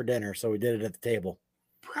stopped by for dinner, so we did it at the table.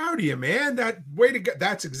 Proud of you, man. That way to go.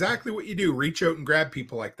 That's exactly what you do. Reach out and grab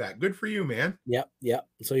people like that. Good for you, man. Yep.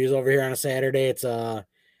 So he was over here on a Saturday. It's a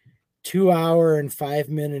 2-hour and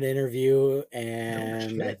 5-minute interview,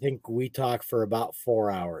 and I think we talked for about 4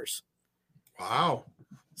 hours. Wow.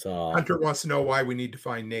 So Hunter wants to know why we need to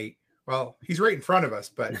find Nate. Well, he's right in front of us,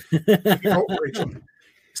 but Rachel.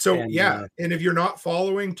 So and if you're not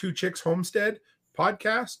following Two Chicks Homestead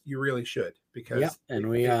podcast, you really should, because and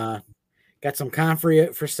we got some comfrey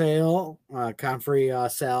for sale, comfrey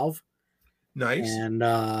salve. Nice.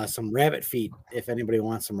 And some rabbit feet, if anybody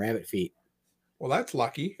wants some rabbit feet. Well, that's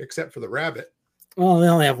lucky, except for the rabbit. Well, they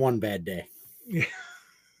only have one bad day. Yeah.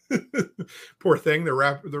 Poor thing.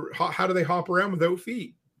 How do they hop around without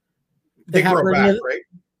feet? They grow back, right?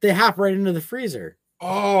 They hop right into the freezer.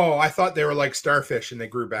 Oh, I thought they were like starfish and they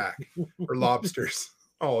grew back, or lobsters.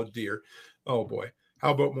 Oh, dear. Oh, boy. How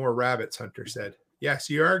about more rabbits, Hunter said. Yes,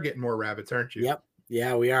 you are getting more rabbits, aren't you? Yep.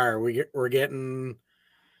 Yeah, we are. We're getting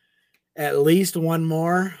at least one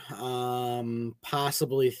more,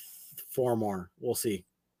 possibly 4 more. We'll see.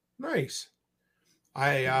 Nice.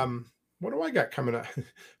 What do I got coming up?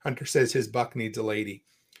 Hunter says his buck needs a lady.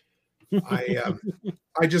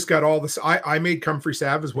 I just got all this. I made comfrey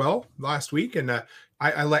salve as well last week, and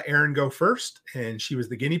I let Erin go first, and she was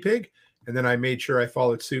the guinea pig. And then I made sure I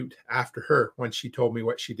followed suit after her once she told me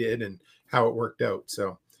what she did and how it worked out.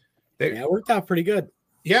 So it worked out pretty good.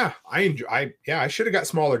 Yeah, I should have got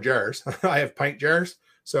smaller jars. I have pint jars,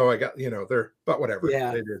 so I got but whatever.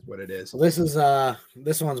 Yeah, it is what it is. Well,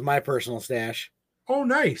 this one's my personal stash. Oh,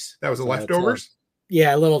 nice. That was the leftovers.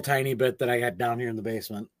 A little tiny bit that I got down here in the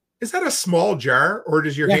basement. Is that a small jar, or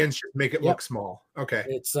does your hands just make it look small? Okay.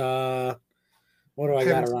 It's what do I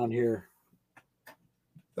got around here?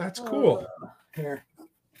 That's cool. Here.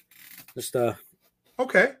 Just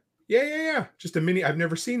okay. Yeah. Just a mini. I've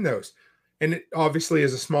never seen those. And it obviously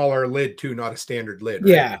is a smaller lid too, not a standard lid.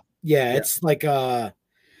 Right? Yeah. It's like I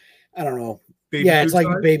don't know. It's like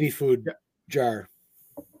a baby food jar.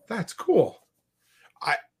 That's cool.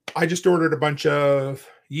 I just ordered a bunch of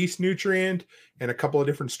yeast nutrient and a couple of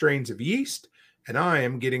different strains of yeast, and I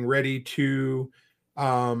am getting ready to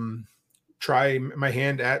try my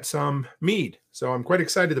hand at some mead. So I'm quite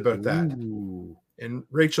excited about that. Ooh. And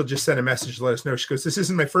Rachel just sent a message to let us know. She goes, "This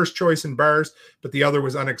isn't my first choice in bars, but the other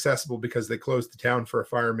was inaccessible because they closed the town for a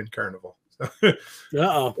fireman carnival."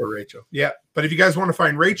 So, for Rachel. Yeah. But if you guys want to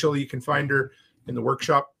find Rachel, you can find her in the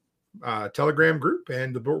workshop Telegram group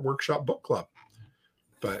and the workshop book club.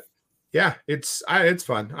 But yeah, it's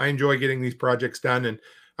fun. I enjoy getting these projects done, and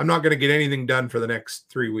I'm not going to get anything done for the next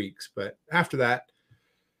 3 weeks. But after that,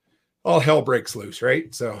 all hell breaks loose,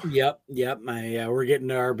 right? So yep. We're getting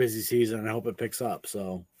to our busy season, and I hope it picks up.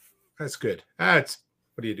 So That's good. That's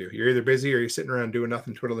what do you do? You're either busy or you're sitting around doing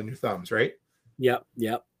nothing, twiddling your thumbs, right? Yep.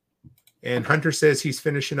 Yep. And Hunter says he's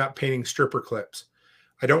finishing up painting stripper clips.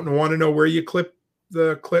 I don't want to know where you clip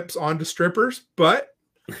the clips onto strippers, but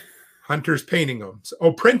Hunter's painting them.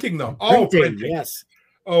 So, printing them. Printing. Yes.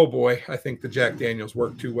 Oh boy, I think the Jack Daniels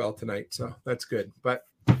worked too well tonight, so that's good. But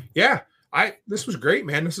yeah, this was great,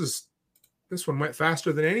 man. This one went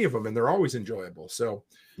faster than any of them, and they're always enjoyable. So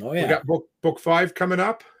we got book 5 coming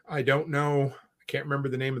up. I don't know, I can't remember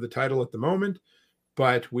the name of the title at the moment,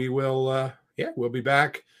 but we will. We'll be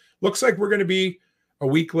back. Looks like we're going to be a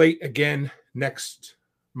week late again next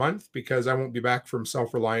month because I won't be back from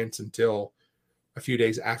Self-Reliance until a few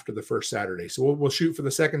days after the first Saturday. So we'll shoot for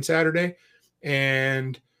the second Saturday.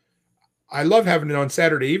 And I love having it on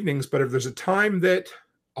Saturday evenings, but if there's a time that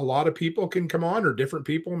a lot of people can come on or different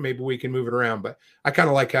people, maybe we can move it around. But I kind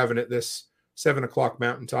of like having it this 7 o'clock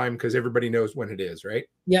Mountain Time because everybody knows when it is, right?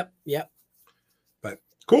 Yep. Yep. But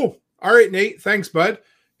cool. All right, Nate. Thanks, bud.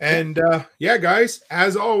 And guys,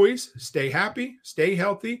 as always, stay happy, stay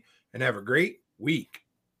healthy, and have a great week.